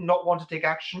will often not want to take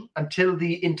action until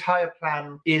the entire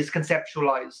plan is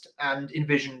conceptualized and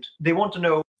envisioned. They want to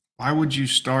know, why would you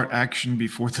start action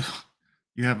before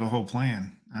you have a whole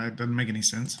plan? It doesn't make any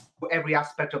sense. Every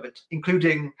aspect of it,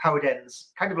 including how it ends.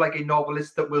 Kind of like a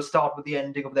novelist that will start with the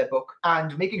ending of their book.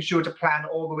 And making sure to plan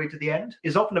all the way to the end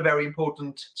is often a very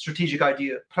important strategic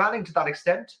idea. Planning to that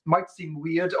extent might seem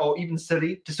weird or even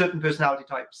silly to certain personality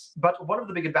types. But one of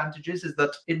the big advantages is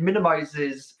that it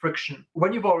minimizes friction.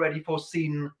 When you've already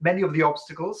foreseen many of the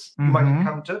obstacles you might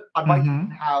encounter and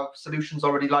might have solutions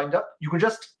already lined up, you can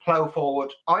just plow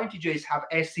forward. INTJs have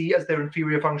SE as their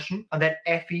inferior function and then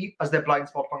FE as their blind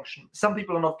spot function. Some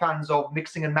people are not fans of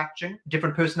mixing and matching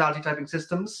different personality typing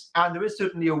systems, and there is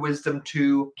certainly a wisdom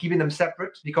to keeping them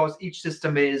separate because each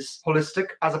system is holistic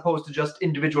as opposed to just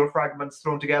individual fragments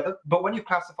thrown together. But when you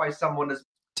classify someone as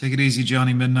take it easy,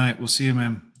 Johnny Midnight. We'll see you,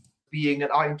 man. Being an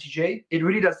INTJ, it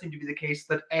really does seem to be the case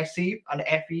that SE and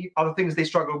FE are the things they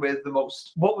struggle with the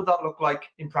most. What would that look like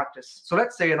in practice? So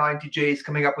let's say an INTJ is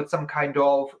coming up with some kind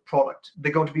of product.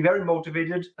 They're going to be very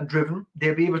motivated and driven.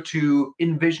 They'll be able to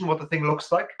envision what the thing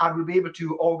looks like and will be able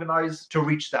to organize to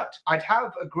reach that. I'd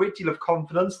have a great deal of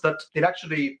confidence that they'd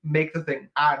actually make the thing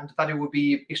and that it would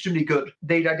be extremely good.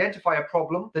 They'd identify a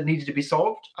problem that needed to be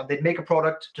solved and they'd make a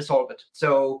product to solve it.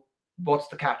 So what's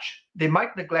the catch? They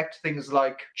might neglect things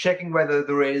like checking whether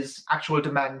there is actual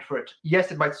demand for it.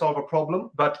 Yes, it might solve a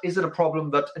problem, but is it a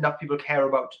problem that enough people care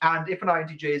about? And if an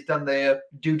INTJ has done their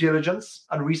due diligence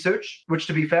and research, which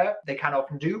to be fair, they can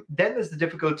often do, then there's the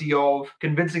difficulty of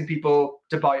convincing people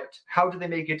to buy it. How do they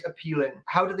make it appealing?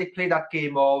 How do they play that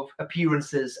game of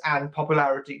appearances and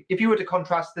popularity? If you were to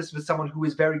contrast this with someone who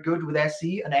is very good with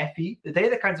SE and FE, they're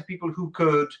the kinds of people who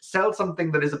could sell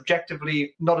something that is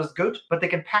objectively not as good, but they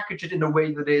can package it in a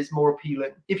way that is more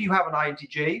appealing. If you have an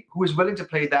INTJ who is willing to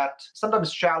play that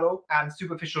sometimes shallow and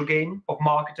superficial game of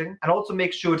marketing and also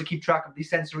make sure to keep track of the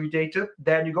sensory data,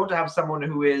 then you're going to have someone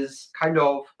who is kind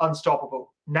of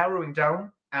unstoppable. Narrowing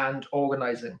down, and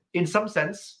organizing. In some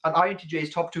sense, an INTJ's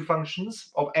top two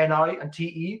functions of NI and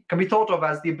TE can be thought of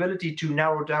as the ability to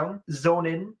narrow down, zone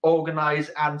in, organize,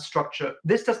 and structure.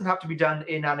 This doesn't have to be done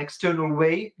in an external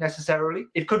way necessarily.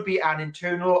 It could be an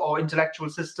internal or intellectual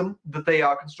system that they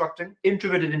are constructing.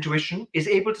 Introverted intuition is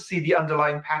able to see the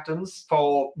underlying patterns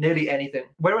for nearly anything,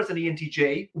 whereas an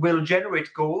ENTJ will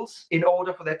generate goals in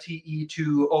order for their TE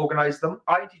to organize them.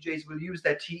 INTJs will use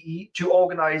their TE to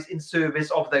organize in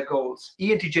service of their goals.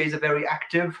 ENTJs are very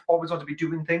active, always want to be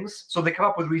doing things, so they come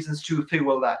up with reasons to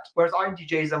fuel that. Whereas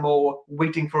INTJs are more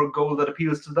waiting for a goal that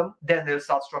appeals to them, then they'll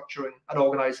start structuring and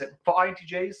organizing. For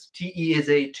INTJs, TE is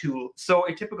a tool. So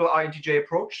a typical INTJ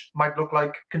approach might look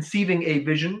like conceiving a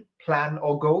vision, plan,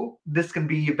 or goal. This can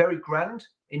be very grand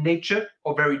in nature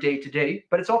or very day-to-day,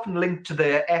 but it's often linked to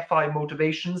their FI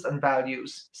motivations and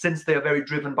values, since they are very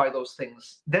driven by those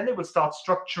things. Then they will start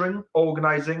structuring,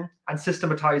 organizing, and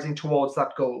systematizing towards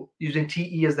that goal, using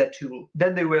TE as their tool.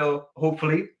 Then they will,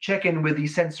 hopefully, check in with the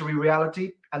sensory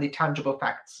reality and the tangible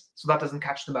facts, so that doesn't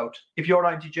catch them out. If you're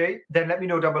an INTJ, then let me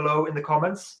know down below in the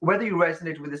comments whether you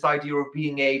resonate with this idea of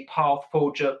being a path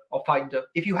forger or finder.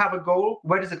 If you have a goal,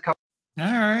 where does it come? All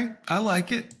right. I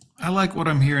like it. I like what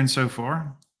I'm hearing so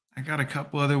far. I got a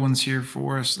couple other ones here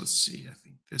for us. Let's see. I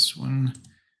think this one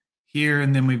here,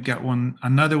 and then we've got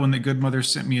another one that Good Mother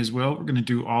sent me as well. We're going to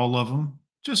do all of them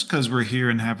just because we're here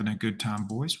and having a good time,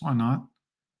 boys. Why not?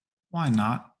 Why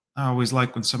not? I always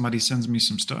like when somebody sends me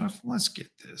some stuff. Let's get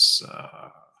this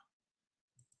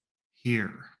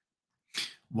here.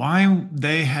 Why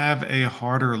they have a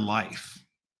harder life.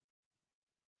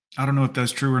 I don't know if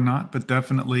that's true or not, but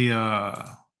definitely,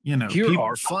 Here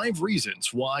are 5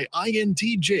 reasons why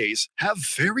INTJs have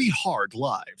very hard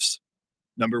lives.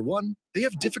 Number 1, they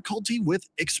have difficulty with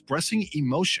expressing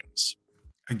emotions.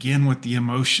 Again, with the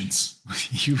emotions,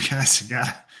 you guys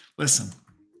gotta listen.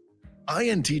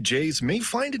 INTJs may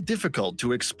find it difficult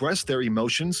to express their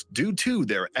emotions due to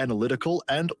their analytical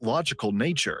and logical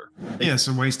nature. Yeah, it's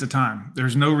a waste of time.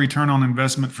 There's no return on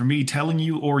investment for me telling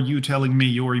you or you telling me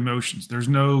your emotions. There's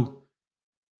no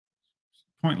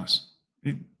pointless.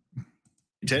 They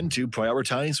tend to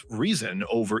prioritize reason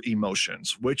over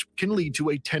emotions, which can lead to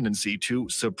a tendency to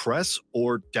suppress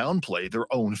or downplay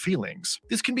their own feelings.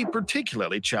 This can be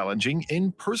particularly challenging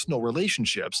in personal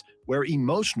relationships, where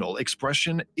emotional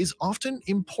expression is often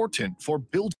important for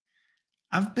building.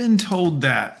 I've been told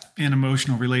that in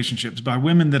emotional relationships by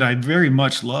women that I very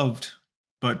much loved,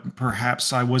 but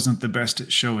perhaps I wasn't the best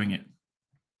at showing it.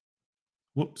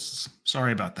 Whoops.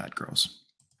 Sorry about that, girls.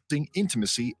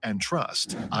 Intimacy and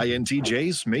trust.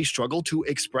 INTJs may struggle to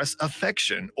express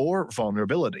affection or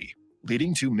vulnerability,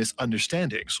 leading to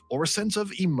misunderstandings or a sense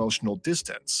of emotional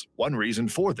distance. One reason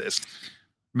for this.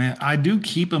 Man, I do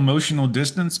keep emotional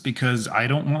distance because I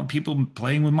don't want people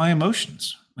playing with my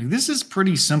emotions. Like, this is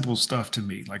pretty simple stuff to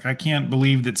me. Like, I can't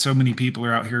believe that so many people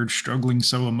are out here struggling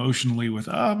so emotionally with,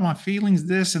 my feelings,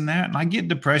 this and that. And I get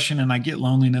depression and I get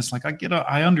loneliness. Like,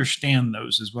 I understand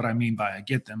those is what I mean by I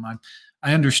get them.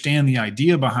 I understand the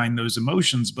idea behind those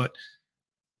emotions, but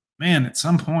man, at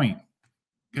some point,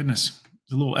 goodness,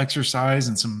 a little exercise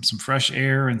and some fresh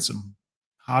air and some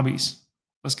hobbies.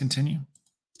 Let's continue.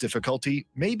 Difficulty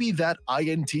may be that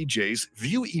INTJs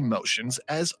view emotions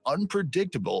as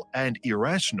unpredictable and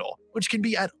irrational, which can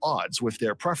be at odds with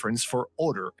their preference for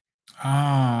order.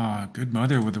 Good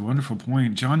mother with a wonderful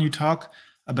point. John, you talk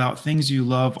about things you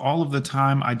love all of the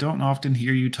time. I don't often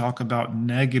hear you talk about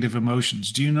negative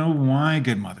emotions. Do you know why,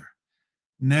 good mother?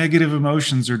 Negative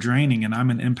emotions are draining, and I'm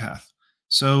an empath.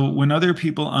 So when other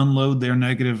people unload their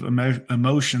negative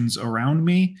emotions around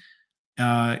me,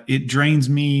 it drains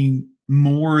me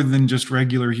more than just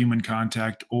regular human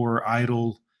contact or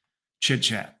idle chit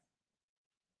chat.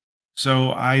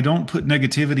 So I don't put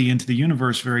negativity into the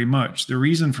universe very much. The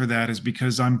reason for that is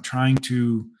because I'm trying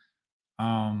to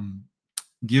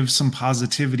give some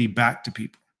positivity back to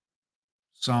people,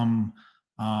 some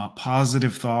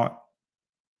positive thought,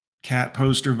 cat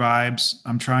poster vibes.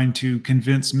 I'm trying to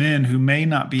convince men who may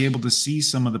not be able to see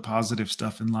some of the positive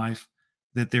stuff in life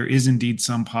that there is indeed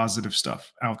some positive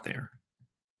stuff out there.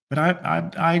 But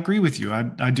I agree with you.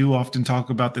 I do often talk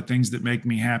about the things that make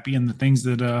me happy and the things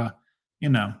that,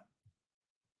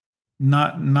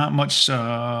 not much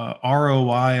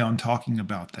ROI on talking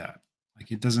about that.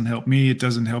 Like, it doesn't help me. It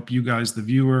doesn't help you guys, the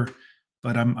viewer.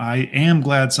 But I am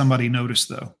glad somebody noticed,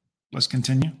 though. Let's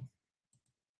continue.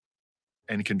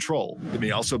 And control. They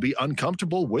may also be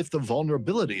uncomfortable with the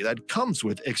vulnerability that comes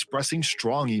with expressing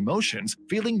strong emotions,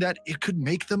 feeling that it could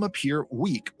make them appear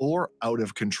weak or out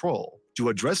of control. To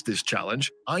address this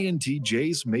challenge,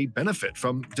 INTJs may benefit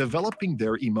from developing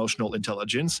their emotional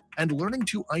intelligence and learning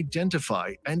to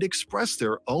identify and express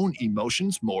their own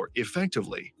emotions more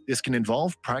effectively. This can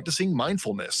involve practicing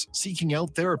mindfulness, seeking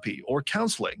out therapy or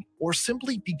counseling, or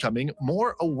simply becoming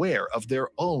more aware of their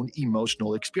own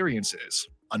emotional experiences.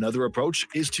 Another approach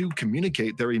is to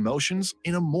communicate their emotions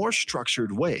in a more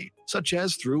structured way, such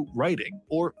as through writing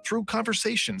or through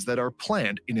conversations that are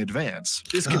planned in advance.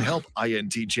 This can help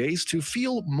INTJs to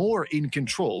feel more in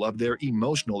control of their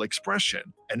emotional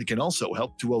expression, and it can also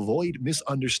help to avoid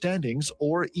misunderstandings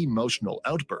or emotional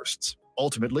outbursts.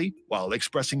 Ultimately, while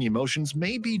expressing emotions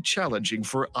may be challenging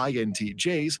for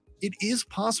INTJs, it is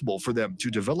possible for them to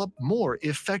develop more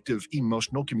effective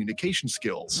emotional communication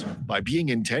skills. By being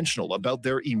intentional about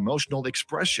their emotional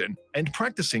expression and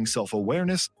practicing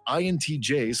self-awareness,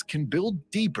 INTJs can build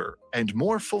deeper and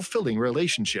more fulfilling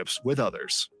relationships with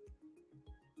others.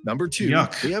 Number 2,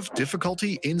 Yuck. they have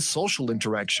difficulty in social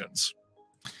interactions.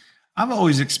 I've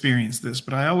always experienced this,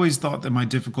 but I always thought that my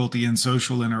difficulty in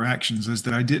social interactions is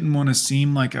that I didn't want to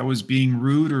seem like I was being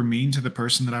rude or mean to the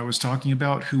person that I was talking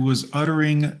about who was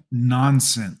uttering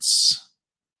nonsense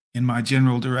in my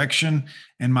general direction.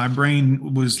 And my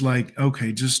brain was like,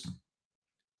 okay, just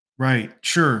right.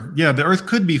 Sure. Yeah, the earth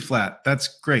could be flat.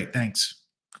 That's great. Thanks.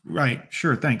 Right.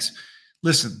 Sure. Thanks.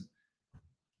 Listen,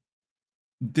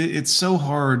 it's so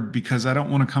hard because I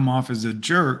don't want to come off as a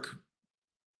jerk.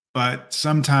 But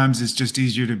sometimes it's just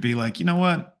easier to be like, you know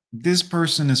what? This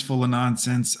person is full of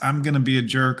nonsense. I'm going to be a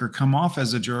jerk or come off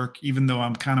as a jerk, even though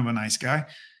I'm kind of a nice guy,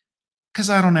 because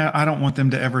I don't want them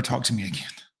to ever talk to me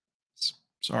again.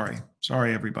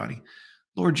 Sorry, everybody.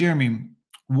 Lord Jeremy,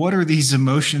 what are these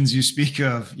emotions you speak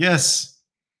of? Yes.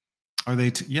 Are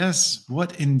they? Yes.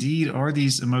 What indeed are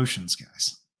these emotions,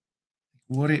 guys?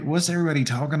 What's everybody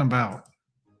talking about?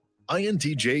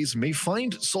 INTJs may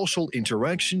find social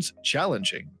interactions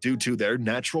challenging due to their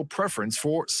natural preference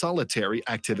for solitary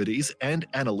activities and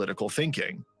analytical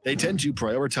thinking. They tend to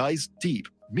prioritize deep,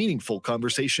 meaningful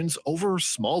conversations over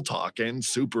small talk and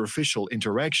superficial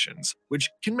interactions, which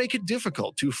can make it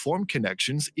difficult to form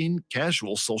connections in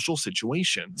casual social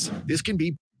situations. This can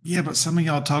be Yeah, but some of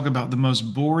y'all talk about the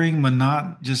most boring,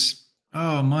 mundane.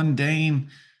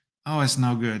 Oh, it's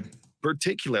no good.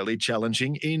 particularly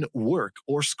challenging in work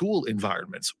or school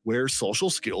environments where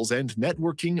social skills and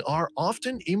networking are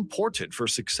often important for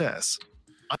success.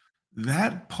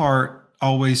 That part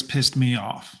always pissed me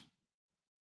off.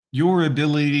 Your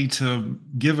ability to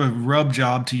give a rub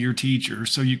job to your teacher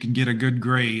so you can get a good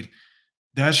grade,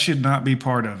 that should not be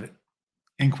part of it.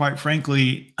 And quite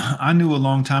frankly, I knew a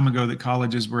long time ago that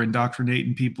colleges were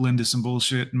indoctrinating people into some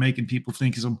bullshit and making people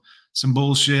think some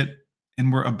bullshit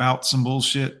and were about some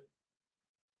bullshit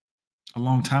a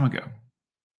long time ago.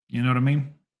 You know what I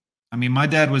mean? I mean, my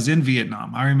dad was in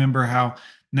Vietnam. I remember how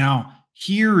now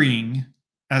hearing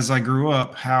as I grew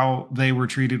up how they were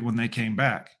treated when they came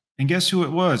back. And guess who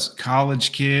it was?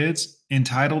 College kids,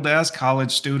 entitled as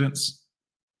college students,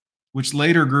 which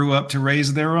later grew up to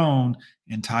raise their own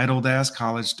entitled as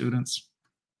college students.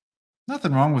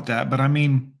 Nothing wrong with that, but I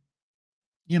mean,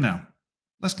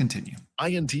 let's continue.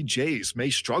 INTJs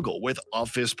may struggle with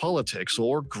office politics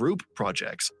or group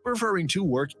projects, preferring to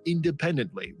work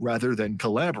independently rather than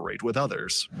collaborate with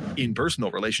others. In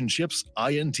personal relationships,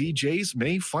 INTJs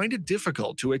may find it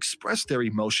difficult to express their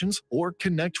emotions or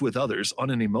connect with others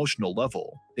on an emotional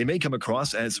level. They may come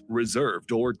across as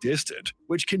reserved or distant,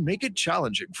 which can make it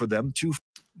challenging for them to.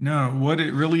 No, what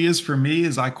it really is for me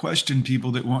is I question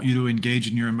people that want you to engage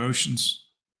in your emotions.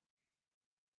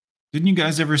 Didn't you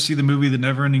guys ever see the movie The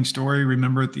Neverending Story?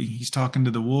 Remember he's talking to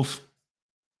the wolf?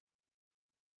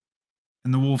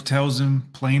 And the wolf tells him,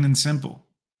 plain and simple,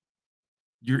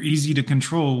 you're easy to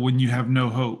control when you have no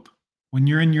hope. When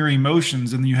you're in your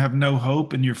emotions and you have no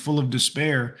hope and you're full of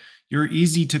despair, you're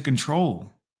easy to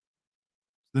control.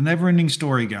 The Neverending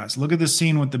Story, guys. Look at the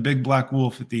scene with the big black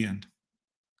wolf at the end,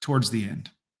 towards the end.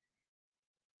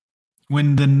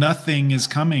 When the nothing is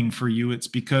coming for you, it's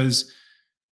because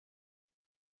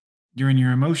you're in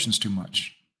your emotions too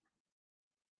much.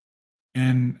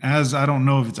 And as I don't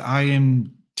know if it's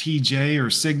INTJ or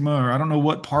Sigma, or I don't know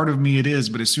what part of me it is,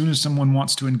 but as soon as someone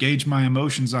wants to engage my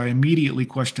emotions, I immediately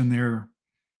question their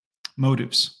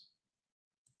motives.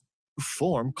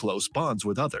 Form close bonds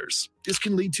with others. This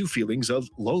can lead to feelings of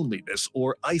loneliness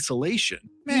or isolation,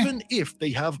 even if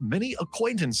they have many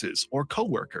acquaintances or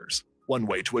coworkers. One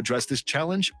way to address this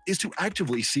challenge is to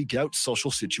actively seek out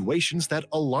social situations that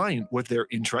align with their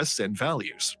interests and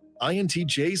values.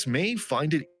 INTJs may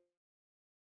find it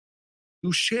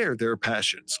who share their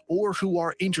passions or who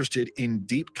are interested in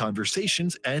deep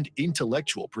conversations and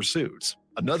intellectual pursuits.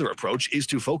 Another approach is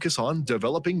to focus on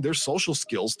developing their social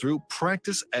skills through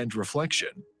practice and reflection.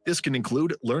 This can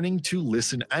include learning to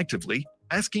listen actively,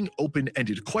 asking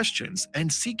open-ended questions,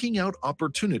 and seeking out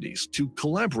opportunities to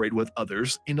collaborate with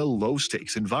others in a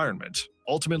low-stakes environment.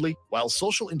 Ultimately, while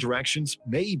social interactions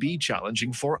may be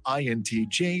challenging for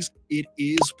INTJs, it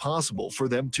is possible for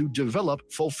them to develop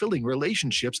fulfilling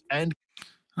relationships and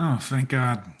Oh, thank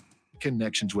God.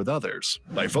 connections with others.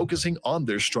 By focusing on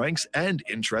their strengths and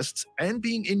interests and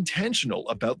being intentional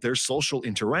about their social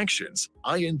interactions,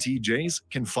 INTJs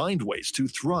can find ways to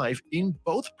thrive in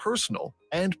both personal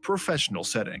and professional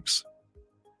settings.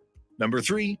 Number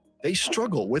 3, they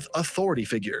struggle with authority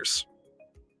figures.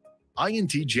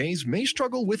 INTJs may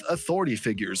struggle with authority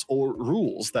figures or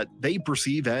rules that they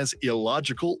perceive as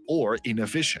illogical or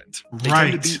inefficient. They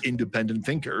tend to be independent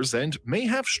thinkers and may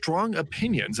have strong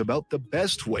opinions about the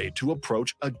best way to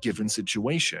approach a given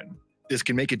situation. This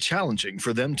can make it challenging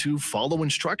for them to follow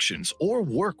instructions or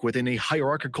work within a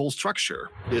hierarchical structure.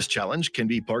 This challenge can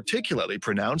be particularly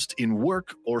pronounced in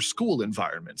work or school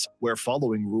environments, where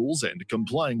following rules and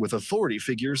complying with authority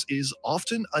figures is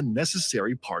often a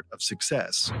necessary part of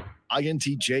success.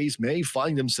 INTJs may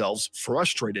find themselves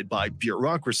frustrated by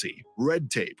bureaucracy, red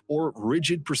tape, or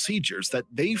rigid procedures that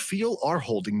they feel are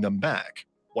holding them back.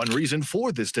 One reason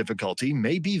for this difficulty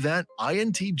may be that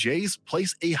INTJs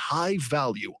place a high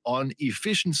value on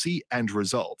efficiency and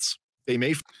results. They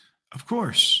may Of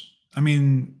course. I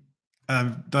mean,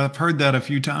 I've heard that a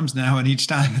few times now, and each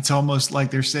time it's almost like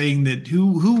they're saying that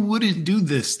who wouldn't do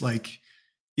this? Like,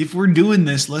 if we're doing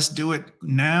this, let's do it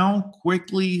now,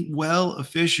 quickly, well,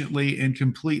 efficiently, and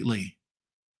completely.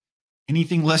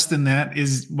 Anything less than that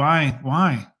is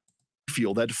why?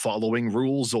 feel that following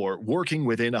rules or working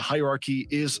within a hierarchy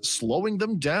is slowing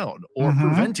them down or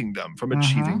preventing them from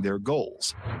achieving their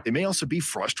goals. They may also be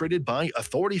frustrated by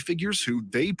authority figures who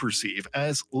they perceive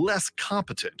as less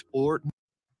competent or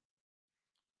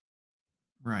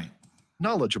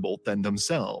knowledgeable than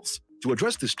themselves. To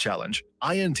address this challenge,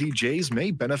 INTJs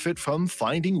may benefit from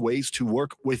finding ways to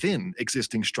work within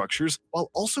existing structures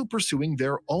while also pursuing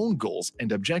their own goals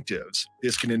and objectives.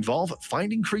 This can involve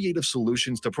finding creative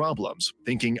solutions to problems,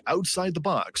 thinking outside the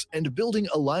box, and building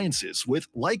alliances with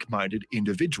like-minded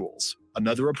individuals.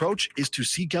 Another approach is to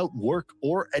seek out work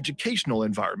or educational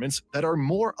environments that are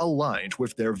more aligned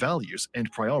with their values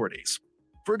and priorities.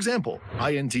 For example,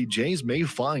 INTJs may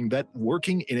find that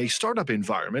working in a startup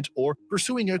environment or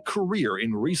pursuing a career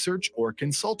in research or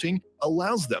consulting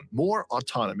allows them more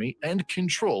autonomy and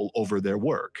control over their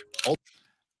work.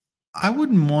 I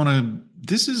wouldn't want to.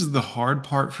 This is the hard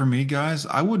part for me, guys.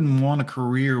 I wouldn't want a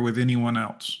career with anyone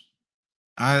else.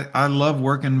 I love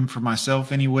working for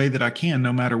myself any way that I can.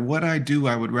 No matter what I do,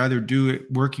 I would rather do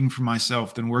it working for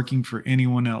myself than working for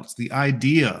anyone else. The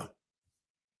idea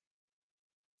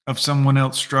of someone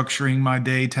else structuring my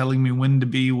day, telling me when to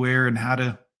be, where, and how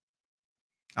to.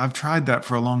 I've tried that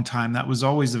for a long time. That was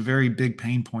always a very big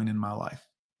pain point in my life.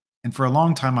 And for a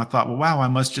long time, I thought, well, wow, I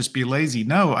must just be lazy.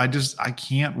 No, I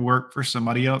can't work for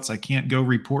somebody else. I can't go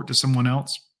report to someone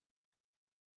else.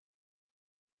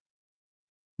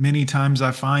 Many times I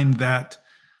find that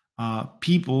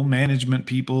management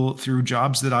people through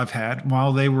jobs that I've had,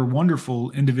 while they were wonderful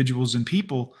individuals and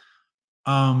people,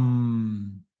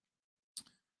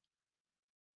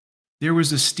 there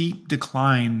was a steep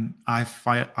decline, I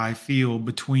feel,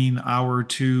 between our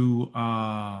two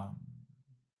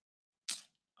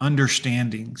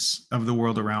understandings of the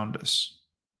world around us.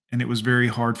 And it was very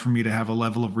hard for me to have a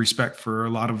level of respect for a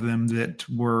lot of them that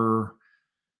were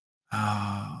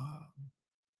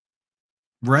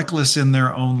reckless in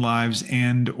their own lives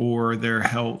and or their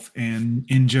health and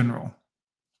in general.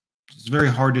 It's very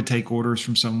hard to take orders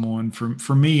from someone,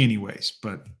 for me anyways,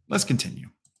 but let's continue.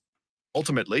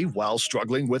 Ultimately, while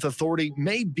struggling with authority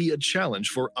may be a challenge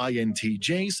for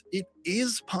INTJs, it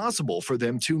is possible for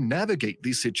them to navigate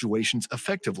these situations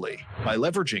effectively by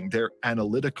leveraging their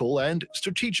analytical and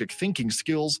strategic thinking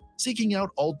skills, seeking out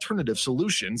alternative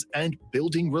solutions, and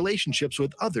building relationships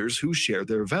with others who share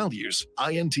their values.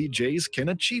 INTJs can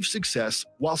achieve success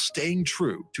while staying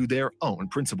true to their own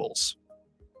principles.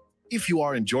 If you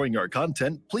are enjoying our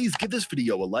content, please give this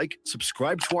video a like,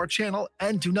 subscribe to our channel,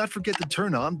 and do not forget to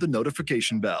turn on the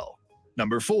notification bell.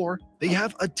 Number 4, they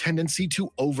have a tendency to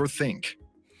overthink.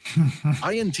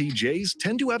 INTJs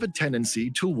tend to have a tendency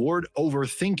toward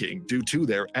overthinking due to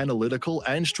their analytical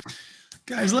and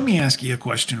Guys, let me ask you a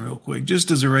question real quick,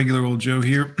 just as a regular old Joe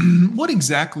here. What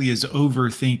exactly is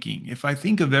overthinking? If I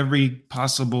think of every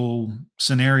possible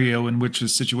scenario in which a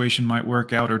situation might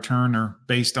work out or turn, or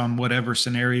based on whatever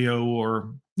scenario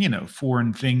or,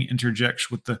 foreign thing interjects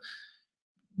with the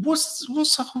where's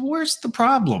the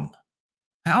problem?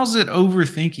 How's it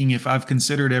overthinking if I've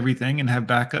considered everything and have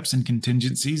backups and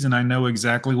contingencies and I know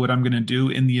exactly what I'm going to do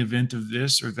in the event of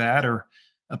this or that or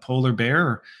a polar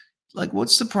bear? Like,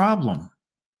 what's the problem?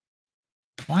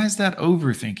 Why is that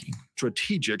overthinking?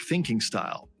 Strategic thinking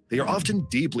style. They are often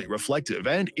deeply reflective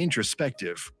and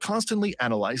introspective, constantly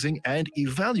analyzing and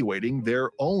evaluating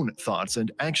their own thoughts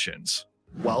and actions.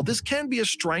 While this can be a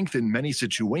strength in many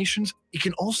situations, it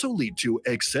can also lead to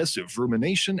excessive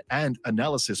rumination and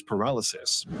analysis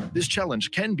paralysis. This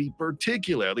challenge can be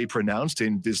particularly pronounced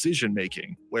in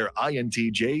decision-making, where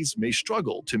INTJs may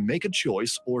struggle to make a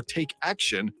choice or take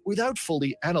action without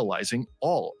fully analyzing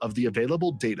all of the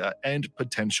available data and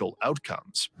potential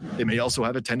outcomes. They may also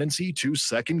have a tendency to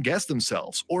second-guess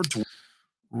themselves or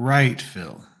Right,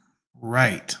 Phil.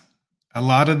 Right. A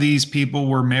lot of these people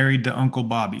were married to Uncle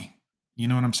Bobby. You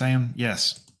know what I'm saying?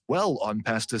 Yes. dwell on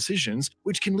past decisions,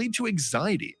 which can lead to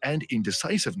anxiety and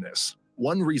indecisiveness.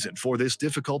 One reason for this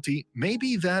difficulty may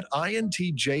be that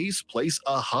INTJs place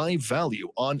a high value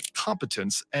on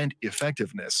competence and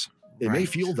effectiveness. They may Right.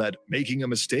 feel that making a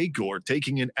mistake or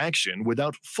taking an action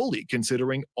without fully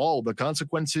considering all the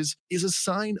consequences is a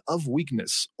sign of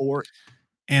weakness or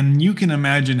And you can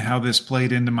imagine how this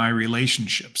played into my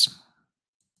relationships.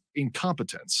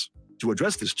 incompetence. To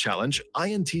address this challenge,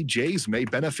 INTJs may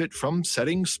benefit from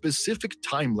setting specific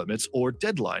time limits or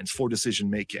deadlines for decision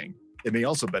making. They may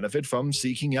also benefit from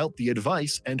seeking out the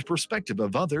advice and perspective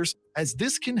of others, as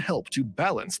this can help to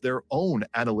balance their own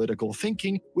analytical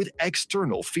thinking with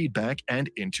external feedback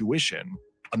and intuition.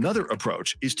 Another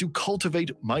approach is to cultivate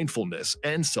mindfulness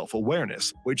and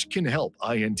self-awareness, which can help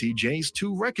INTJs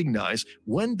to recognize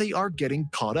when they are getting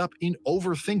caught up in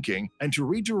overthinking and to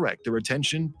redirect their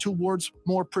attention towards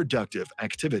more productive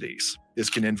activities. This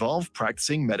can involve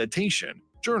practicing meditation,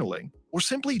 journaling, or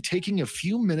simply taking a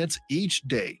few minutes each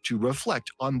day to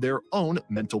reflect on their own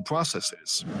mental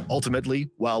processes. Ultimately,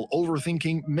 while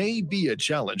overthinking may be a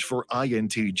challenge for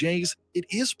INTJs, it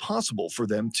is possible for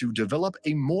them to develop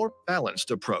a more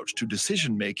balanced approach to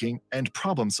decision making and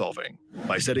problem solving.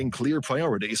 By setting clear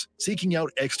priorities, seeking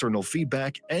out external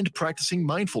feedback, and practicing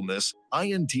mindfulness,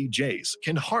 INTJs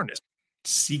can harness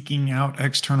Seeking out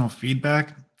external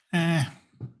feedback?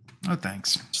 No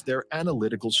thanks. their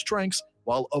analytical strengths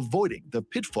while avoiding the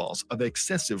pitfalls of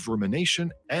excessive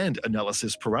rumination and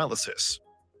analysis paralysis.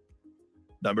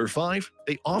 Number 5,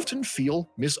 they often feel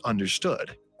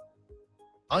misunderstood.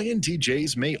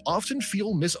 INTJs may often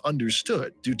feel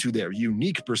misunderstood due to their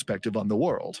unique perspective on the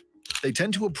world. They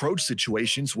tend to approach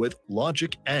situations with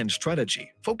logic and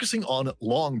strategy, focusing on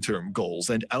long-term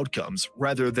goals and outcomes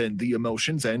rather than the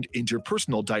emotions and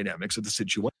interpersonal dynamics of the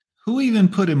situation. Who even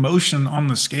put emotion on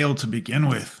the scale to begin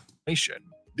with?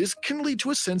 This can lead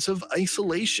to a sense of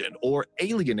isolation or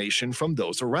alienation from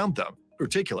those around them,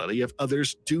 particularly if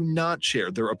others do not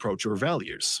share their approach or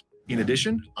values. In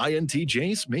addition,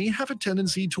 INTJs may have a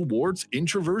tendency towards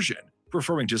introversion,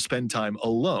 preferring to spend time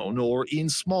alone or in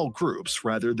small groups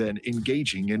rather than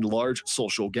engaging in large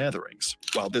social gatherings.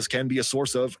 While this can be a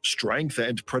source of strength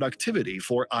and productivity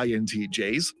for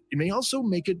INTJs, it may also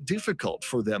make it difficult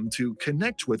for them to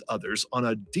connect with others on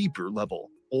a deeper level,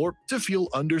 or to feel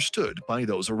understood by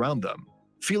those around them.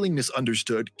 Feeling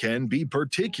misunderstood can be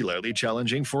particularly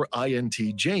challenging for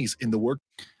INTJs in the work.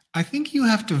 I think you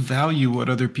have to value what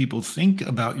other people think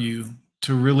about you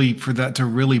for that to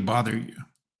really bother you.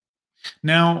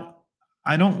 Now,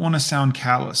 I don't want to sound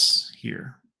callous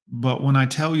here, but when I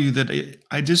tell you that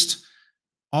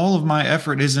all of my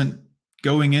effort isn't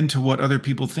going into what other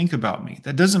people think about me,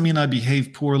 that doesn't mean I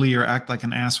behave poorly or act like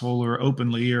an asshole or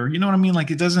openly, or you know what I mean?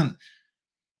 Like, it doesn't,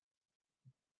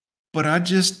 but I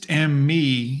just am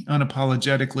me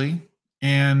unapologetically.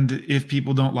 And if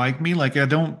people don't like me, like, I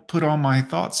don't put all my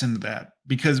thoughts into that,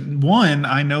 because one,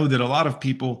 I know that a lot of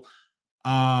people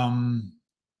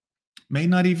may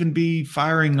not even be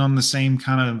firing on the same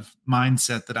kind of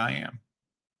mindset that I am,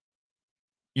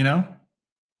 you know?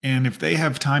 And if they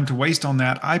have time to waste on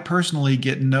that, I personally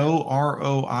get no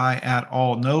ROI at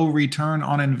all, no return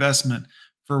on investment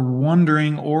for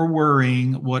wondering or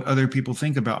worrying what other people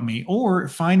think about me or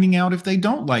finding out if they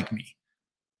don't like me.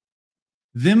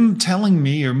 Them telling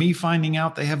me or me finding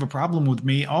out they have a problem with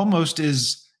me almost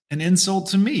is an insult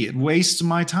to me. It wastes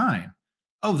my time.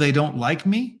 Oh, they don't like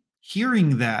me?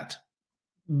 Hearing that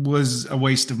was a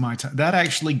waste of my time. That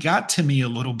actually got to me a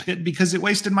little bit because it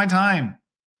wasted my time.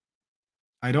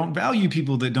 I don't value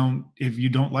people that don't, if you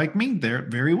don't like me, they're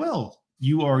very well.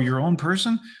 You are your own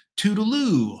person.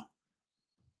 Toodaloo.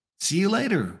 See you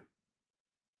later.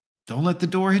 Don't let the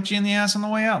door hit you in the ass on the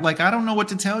way out. Like, I don't know what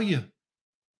to tell you.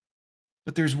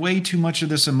 But there's way too much of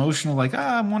this emotional, like,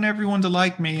 I want everyone to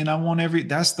like me and I want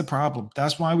that's the problem.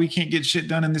 That's why we can't get shit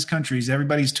done in this country is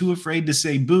everybody's too afraid to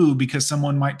say boo because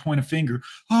someone might point a finger.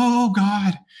 Oh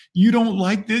God, you don't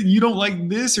like this. You don't like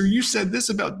this, or you said this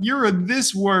about, you're a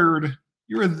this word.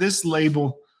 You're a this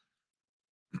label.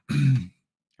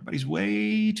 Everybody's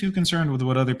way too concerned with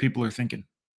what other people are thinking.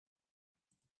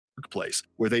 Workplace,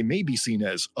 where they may be seen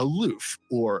as aloof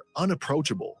or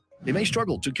unapproachable. They may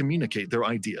struggle to communicate their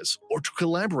ideas or to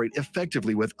collaborate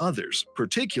effectively with others,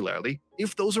 particularly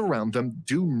if those around them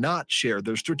do not share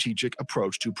their strategic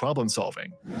approach to problem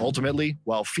solving. Ultimately,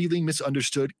 while feeling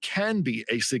misunderstood can be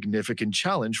a significant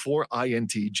challenge for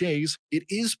INTJs, it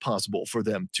is possible for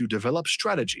them to develop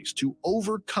strategies to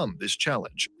overcome this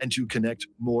challenge and to connect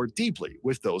more deeply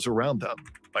with those around them.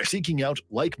 By seeking out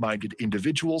like-minded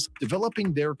individuals,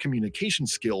 developing their communication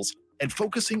skills, and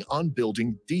focusing on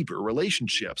building deeper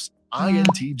relationships,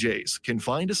 INTJs can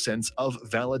find a sense of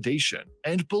validation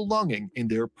and belonging in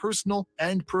their personal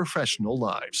and professional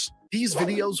lives. These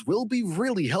videos will be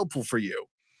really helpful for you.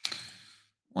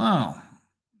 Wow.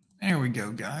 There we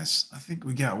go, guys. I think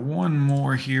we got one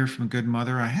more here from Good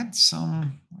Mother. I had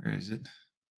where is it?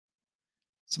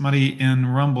 Somebody in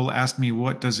Rumble asked me,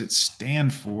 what does it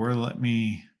stand for? Let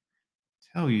me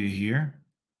tell you here.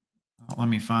 Let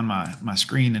me find my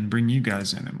screen and bring you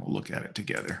guys in and we'll look at it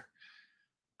together.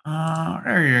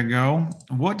 There you go.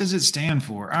 What does it stand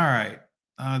for? All right.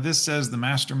 This says the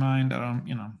mastermind.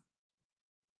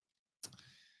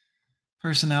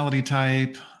 Personality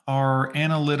type are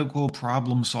analytical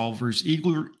problem solvers,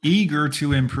 eager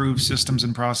to improve systems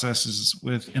and processes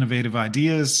with innovative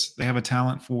ideas. They have a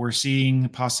talent for seeing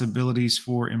possibilities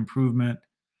for improvement,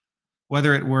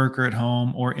 whether at work or at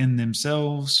home or in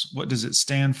themselves. What does it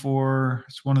stand for?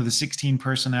 It's one of the 16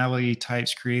 personality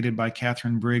types created by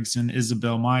Catherine Briggs and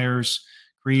Isabel Myers,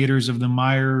 creators of the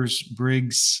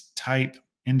Myers-Briggs type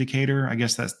indicator. I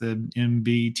guess that's the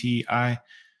MBTI.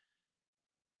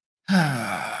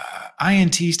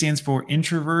 INT stands for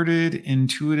introverted,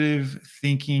 intuitive,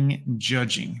 thinking,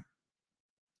 judging,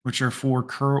 which are four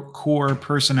core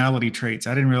personality traits.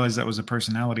 I didn't realize that was a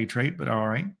personality trait, but all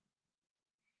right.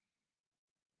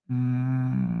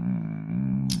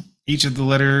 Each of the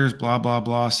letters, blah, blah,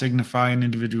 blah, signify an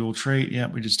individual trait. Yeah,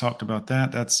 we just talked about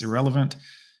that. That's irrelevant.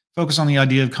 Focus on the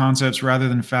idea of concepts rather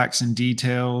than facts and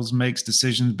details. Makes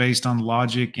decisions based on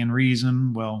logic and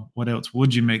reason. Well, what else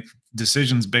would you make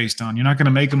decisions based on? You're not going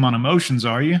to make them on emotions,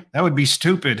 are you? That would be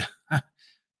stupid,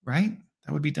 right?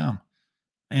 That would be dumb.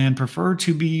 And prefer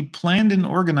to be planned and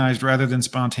organized rather than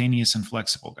spontaneous and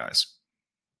flexible, guys.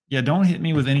 Yeah, don't hit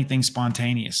me with anything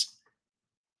spontaneous.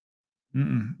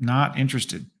 Not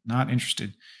interested. Not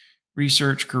interested.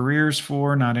 Research careers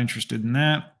for, not interested in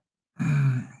that.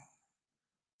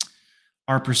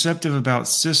 Are perceptive about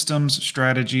systems,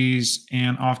 strategies,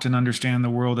 and often understand the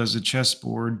world as a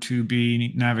chessboard to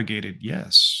be navigated.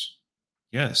 Yes.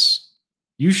 Yes.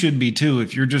 You should be too.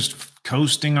 If you're just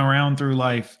coasting around through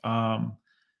life.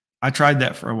 I tried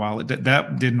that for a while.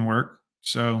 That didn't work.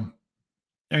 So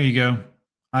there you go.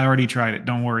 I already tried it.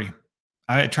 Don't worry.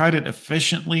 I tried it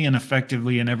efficiently and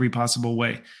effectively in every possible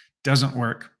way. Doesn't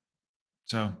work.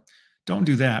 So don't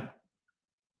do that.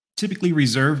 Typically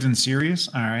reserved and serious.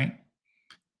 All right.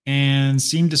 And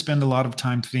seem to spend a lot of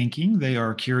time thinking. They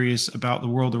are curious about the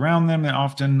world around them. They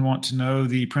often want to know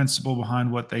the principle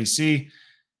behind what they see,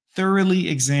 thoroughly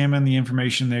examine the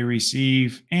information they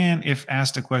receive, and if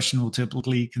asked a question, will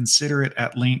typically consider it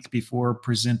at length before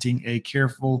presenting a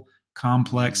careful,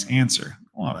 complex answer.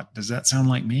 Well, does that sound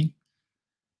like me?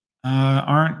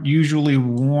 Aren't usually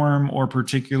warm or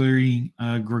particularly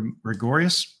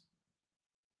gregarious.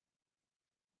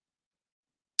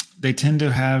 They tend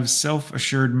to have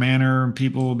self-assured manner,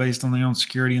 people based on their own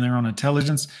security and their own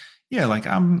intelligence. Yeah, like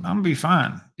I'm gonna be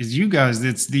fine. It's you guys.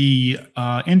 It's the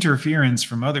interference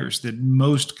from others that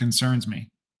most concerns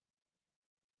me.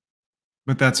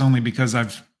 But that's only because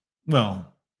I've,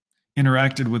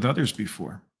 interacted with others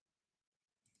before.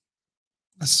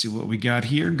 Let's see what we got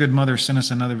here. Good Mother sent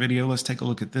us another video. Let's take a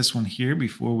look at this one here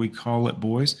before we call it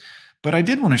boys. But I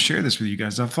did want to share this with you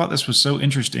guys. I thought this was so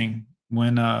interesting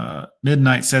when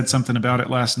Midnight said something about it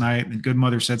last night, and Good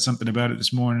Mother said something about it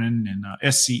this morning, and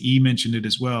SCE mentioned it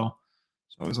as well.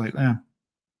 So I was like,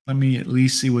 let me at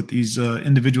least see what these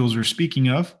individuals are speaking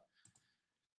of.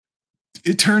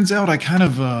 It turns out I kind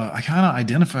of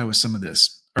identify with some of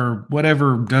this, or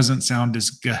whatever doesn't sound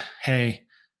as hey,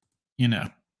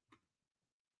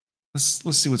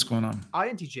 Let's see what's going on.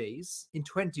 INTJs in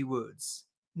 20 words.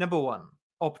 Number 1,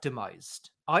 optimized.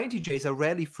 INTJs are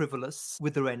rarely frivolous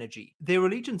with their energy. Their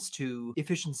allegiance to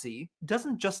efficiency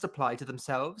doesn't just apply to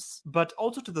themselves, but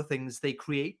also to the things they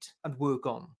create and work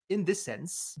on. In this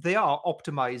sense, they are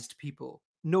optimized people.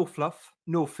 No fluff,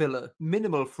 no filler,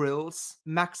 minimal frills,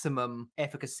 maximum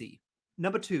efficacy.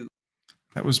 Number 2,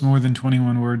 That was more than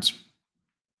 21 words.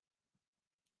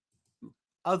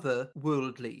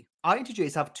 otherworldly.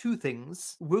 INTJs have two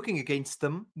things working against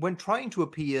them when trying to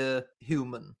appear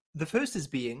human. The first is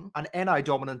being an NI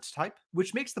dominant type,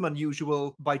 which makes them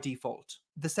unusual by default.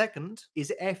 The second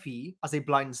is FE as a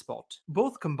blind spot.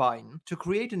 Both combine to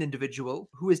create an individual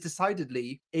who is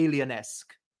decidedly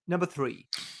alien-esque. Number 3,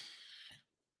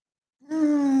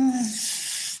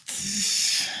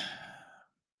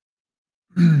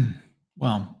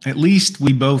 Well, at least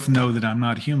we both know that I'm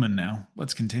not human now.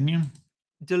 Let's continue.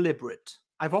 deliberate.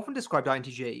 I've often described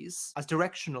INTJs as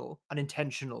directional and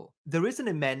intentional. There is an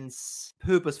immense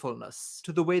purposefulness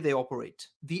to the way they operate.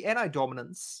 The NI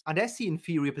dominance and SE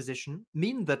inferior position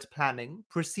mean that planning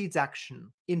precedes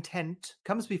action. Intent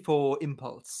comes before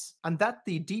impulse, and that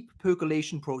the deep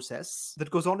percolation process that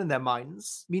goes on in their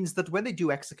minds means that when they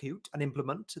do execute and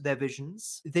implement their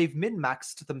visions, they've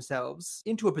min-maxed themselves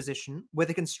into a position where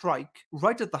they can strike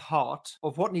right at the heart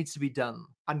of what needs to be done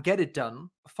and get it done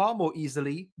far more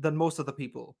easily than most other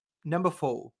people. Number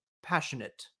 4,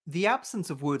 passionate. The absence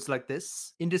of words like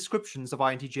this in descriptions of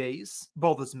INTJs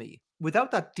bothers me.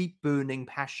 Without that deep burning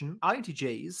passion,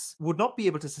 INTJs would not be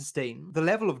able to sustain the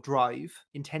level of drive,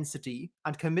 intensity,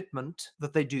 and commitment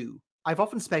that they do. I've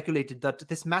often speculated that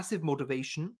this massive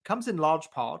motivation comes in large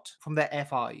part from their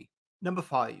FI. Number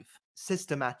 5,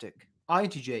 systematic.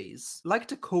 INTJs like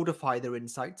to codify their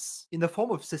insights in the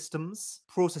form of systems,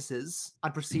 processes,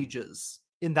 and procedures.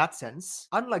 In that sense,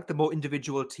 unlike the more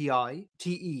individual TI,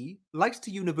 TE likes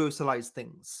to universalize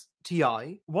things.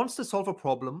 TI wants to solve a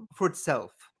problem for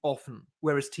itself, often,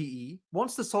 whereas TE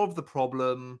wants to solve the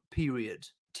problem, period.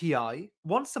 TI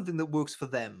wants something that works for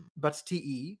them, but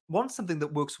TE wants something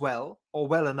that works well or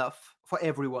well enough for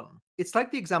everyone. It's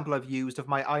like the example I've used of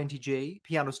my INTJ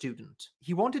piano student.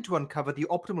 He wanted to uncover the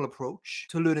optimal approach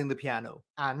to learning the piano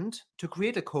and to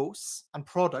create a course and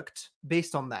product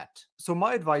based on that. So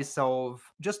my advice of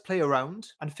just play around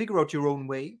and figure out your own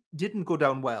way didn't go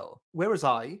down well, whereas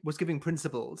I was giving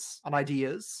principles and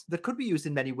ideas that could be used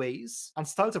in many ways and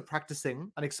styles of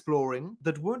practicing and exploring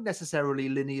that weren't necessarily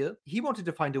linear. He wanted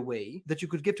to find a way that you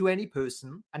could give to any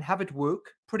person and have it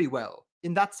work pretty well.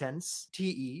 In that sense,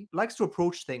 TE likes to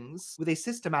approach things with a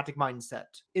systematic mindset.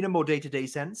 In a more day-to-day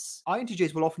sense,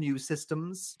 INTJs will often use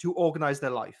systems to organize their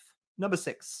life. Number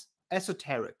 6,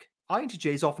 esoteric.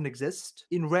 INTJs often exist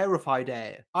in rarefied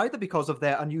air, either because of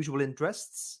their unusual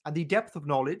interests and the depth of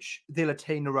knowledge they'll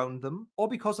attain around them, or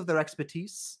because of their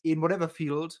expertise in whatever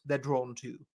field they're drawn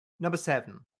to. Number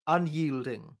 7,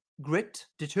 unyielding. Grit,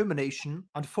 determination,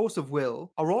 and force of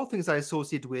will are all things I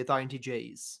associate with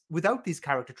INTJs. Without these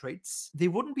character traits, they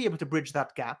wouldn't be able to bridge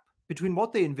that gap between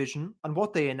what they envision and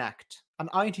what they enact. An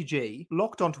INTJ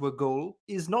locked onto a goal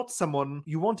is not someone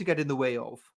you want to get in the way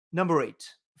of. Number 8,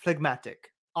 phlegmatic.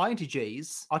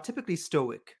 INTJs are typically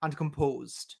stoic and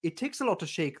composed. It takes a lot to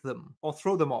shake them or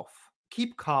throw them off.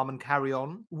 Keep calm and carry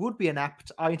on would be an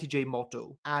apt INTJ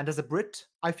motto, and as a Brit,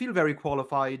 I feel very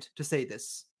qualified to say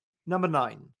this. Number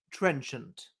 9,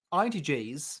 trenchant.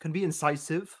 INTJs can be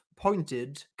incisive,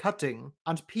 pointed, cutting,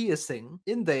 and piercing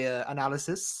in their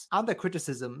analysis and their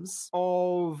criticisms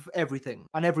of everything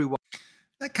and everyone.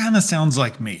 That kind of sounds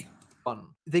like me.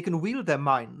 They can wield their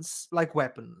minds like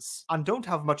weapons and don't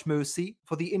have much mercy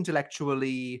for the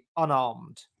intellectually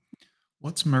unarmed.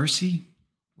 What's mercy?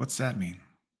 What's that mean?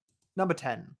 Number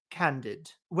 10, candid.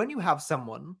 When you have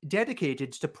someone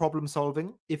dedicated to problem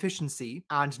solving, efficiency,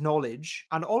 and knowledge,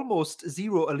 and almost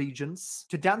zero allegiance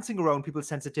to dancing around people's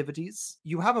sensitivities,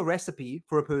 you have a recipe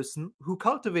for a person who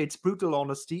cultivates brutal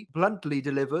honesty, bluntly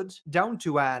delivered, down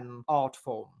to an art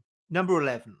form. Number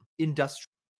 11, industrious.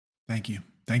 Thank you.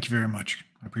 Thank you very much.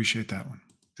 I appreciate that one.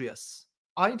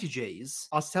 INTJs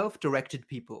are self-directed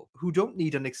people who don't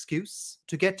need an excuse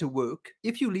to get to work.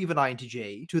 If you leave an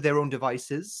INTJ to their own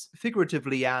devices,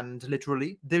 figuratively and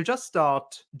literally, they'll just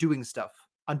start doing stuff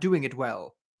and doing it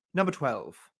well. Number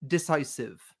 12,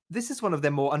 decisive. This is one of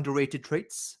their more underrated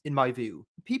traits, in my view.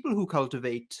 People who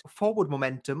cultivate forward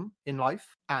momentum in life,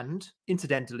 and,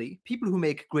 incidentally, people who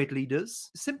make great leaders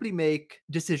simply make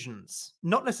decisions,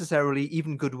 not necessarily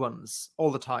even good ones,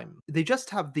 all the time. They just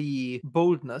have the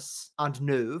boldness and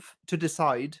nerve to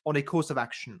decide on a course of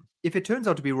action. If it turns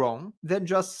out to be wrong, then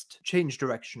just change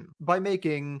direction by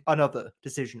making another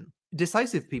decision.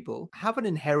 Decisive people have an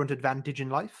inherent advantage in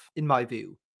life, in my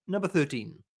view. Number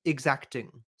 13, exacting.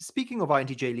 Speaking of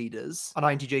INTJ leaders and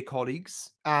INTJ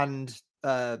colleagues, and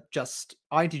just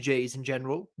INTJs in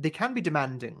general, they can be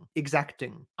demanding,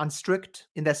 exacting, and strict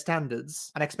in their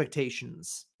standards and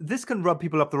expectations. This can rub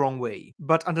people up the wrong way,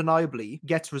 but undeniably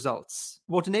gets results.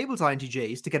 What enables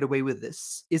INTJs to get away with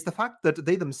this is the fact that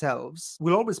they themselves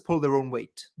will always pull their own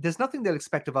weight. There's nothing they'll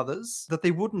expect of others that they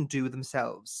wouldn't do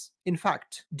themselves. In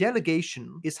fact,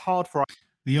 delegation is hard for.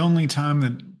 The only time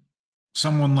that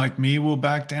someone like me will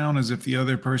back down is if the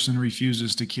other person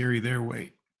refuses to carry their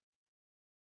weight.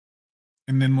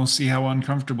 And then we'll see how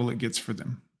uncomfortable it gets for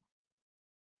them.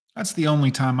 That's the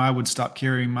only time I would stop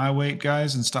carrying my weight,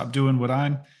 guys, and stop doing what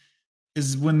I'm,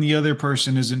 is when the other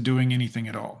person isn't doing anything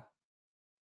at all.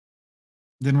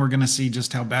 Then we're going to see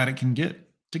just how bad it can get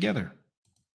together.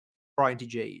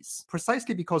 INTJs,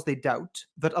 precisely because they doubt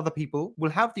that other people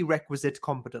will have the requisite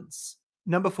competence.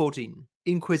 Number 14,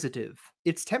 inquisitive.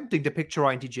 It's tempting to picture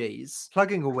INTJs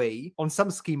plugging away on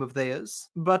some scheme of theirs,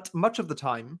 but much of the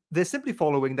time, they're simply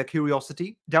following their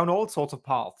curiosity down all sorts of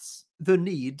paths. The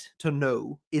need to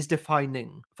know is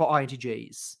defining for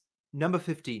INTJs. Number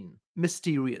 15,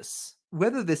 mysterious.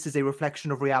 Whether this is a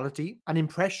reflection of reality, an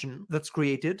impression that's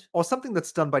created, or something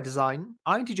that's done by design,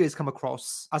 INTJs come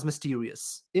across as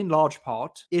mysterious. In large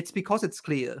part, it's because it's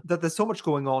clear that there's so much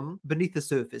going on beneath the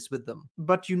surface with them,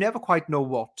 but you never quite know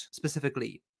what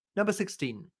specifically. Number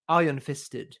 16,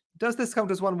 iron-fisted. Does this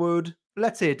count as one word?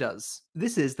 Let's say it does.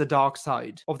 This is the dark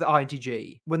side of the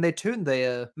INTJ, when they turn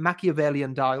their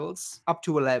Machiavellian dials up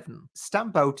to 11,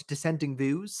 stamp out dissenting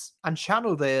views, and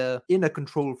channel their inner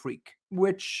control freak,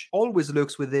 which always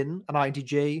lurks within an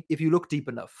INTJ if you look deep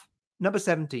enough. Number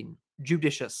 17,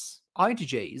 judicious.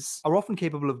 INTJs are often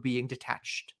capable of being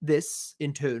detached. This,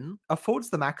 in turn, affords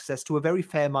them access to a very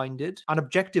fair-minded and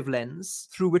objective lens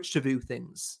through which to view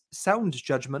things. Sound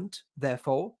judgment,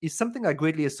 therefore, is something I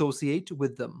greatly associate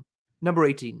with them. Number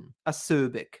 18,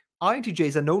 acerbic.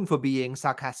 INTJs are known for being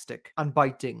sarcastic and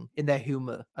biting in their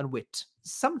humor and wit.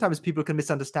 Sometimes people can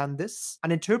misunderstand this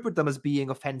and interpret them as being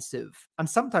offensive, and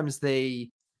sometimes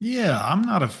they I'm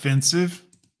not offensive.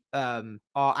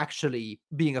 are actually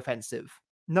being offensive.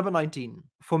 Number 19,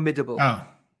 formidable. Oh,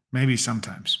 maybe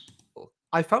sometimes.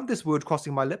 I found this word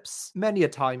crossing my lips many a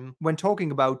time when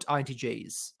talking about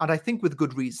INTJs, and I think with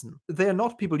good reason. They are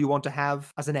not people you want to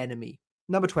have as an enemy.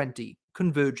 Number 20,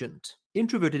 convergent.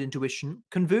 Introverted intuition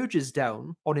converges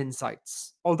down on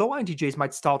insights. Although INTJs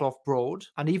might start off broad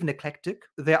and even eclectic,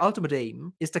 their ultimate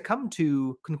aim is to come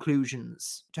to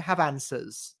conclusions, to have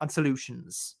answers and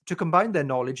solutions, to combine their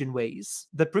knowledge in ways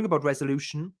that bring about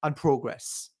resolution and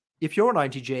progress. If you're an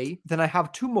INTJ, then I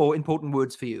have two more important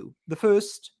words for you. The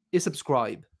first is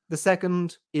subscribe. The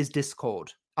second is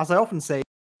Discord. As I often say,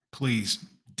 please,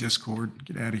 Discord,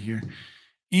 get out of here.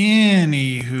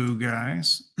 Anywho,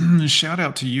 guys, shout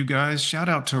out to you guys. Shout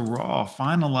out to Raw.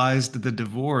 Finalized the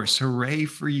divorce. Hooray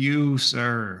for you,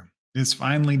 sir. It's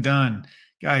finally done.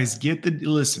 Guys,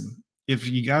 listen, if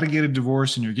you got to get a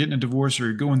divorce and you're getting a divorce or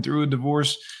you're going through a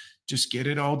divorce, just get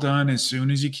it all done as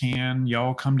soon as you can.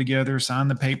 Y'all come together, sign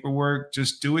the paperwork.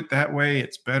 Just do it that way.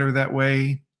 It's better that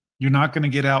way. You're not going to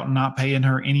get out and not paying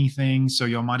her anything, so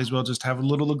y'all might as well just have a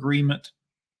little agreement.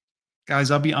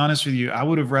 Guys, I'll be honest with you. I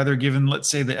would have rather given, let's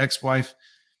say, the ex-wife,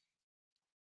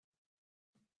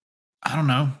 I don't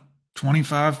know,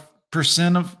 25%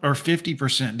 of or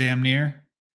 50% damn near,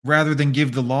 rather than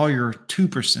give the lawyer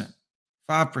 2%,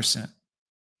 5%.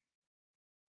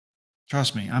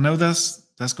 Trust me, I know that's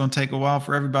going to take a while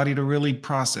for everybody to really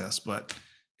process, but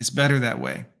it's better that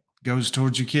way. Goes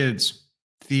towards your kids,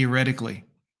 theoretically.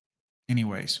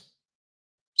 Anyways,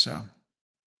 so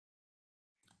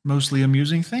mostly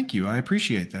amusing. Thank you. I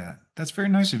appreciate that. That's very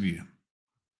nice of you.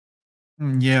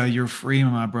 Yeah, you're free,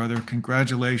 my brother.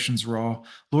 Congratulations, Raw.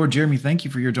 Lord Jeremy, thank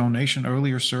you for your donation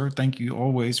earlier, sir. Thank you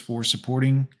always for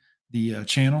supporting the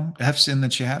channel. F's in the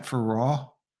chat for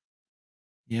Raw.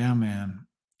 Yeah, man.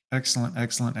 Excellent,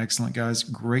 excellent, excellent, guys.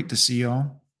 Great to see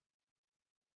y'all.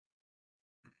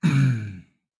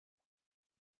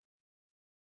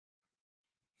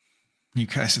 You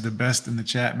guys are the best in the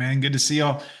chat, man. Good to see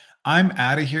y'all. I'm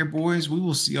out of here, boys. We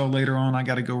will see y'all later on. I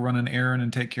got to go run an errand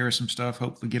and take care of some stuff.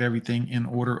 Hopefully get everything in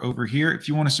order over here. If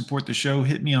you want to support the show,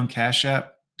 hit me on Cash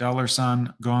App,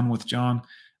 $ Gone with John.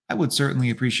 I would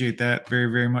certainly appreciate that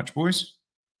very, very much, boys.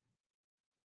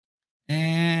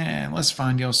 And let's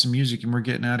find y'all some music and we're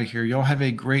getting out of here. Y'all have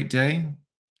a great day.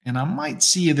 And I might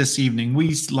see you this evening.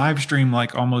 We live streamed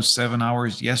like almost 7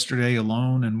 hours yesterday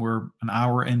alone, and we're an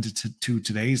hour into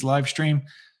today's live stream.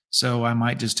 So I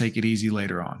might just take it easy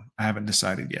later on. I haven't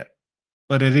decided yet.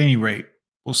 But at any rate,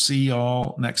 We'll see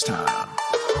y'all next time.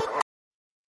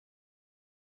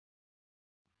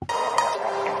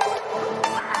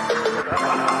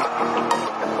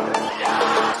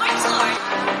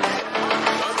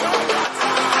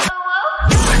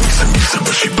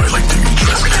 She bite like demon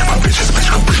dress. My bitch's bitch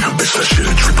gon' bring her bitch. That shit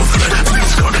a triple threat.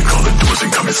 Niggas gawking, call the doors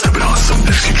and come and step it on some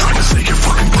necks. You trying to sneak your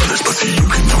fucking brothers, but see you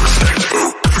get no respect.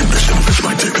 Every bitch that'll bitch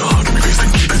my dick on. Give me face, then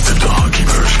keep it zipped on. Keep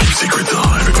her, keep secrets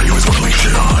on. Everybody always wanna leak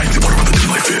shit on. They wonder what they do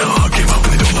like fit on. Came up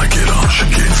and they don't like it on. Should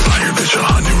get inspired, bitch.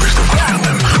 New rich to find on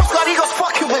them. Bloody goes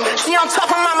fucking with me. She on top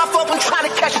of my phone, I'm trying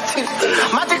to catch a teeth.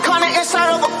 My dick on the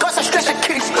inside of a guts, I stretch the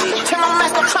kitties. Tell my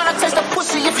mask, I'm trying to taste the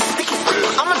pussy if it's sticky.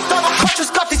 I'm a double clutch,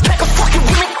 just got these cake fucking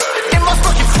with me.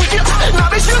 Now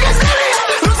bitch you get serious.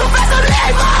 Look so fast on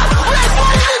leave, man. Let's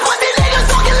want it, but these niggas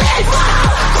don't get laid,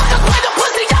 man. Fuck up with the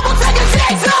pussy, I will take a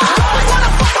chase, man. I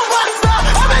wanna fuck a rockstar.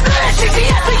 I'm in the shit, she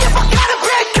asked me if I got a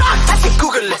big cock. I should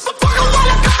Google it. But fuck a while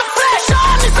I got the flash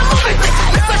on. It's a movie.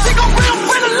 This shit gon' real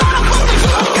win a lot of money.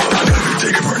 I never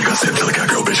take a murder, got saved till I got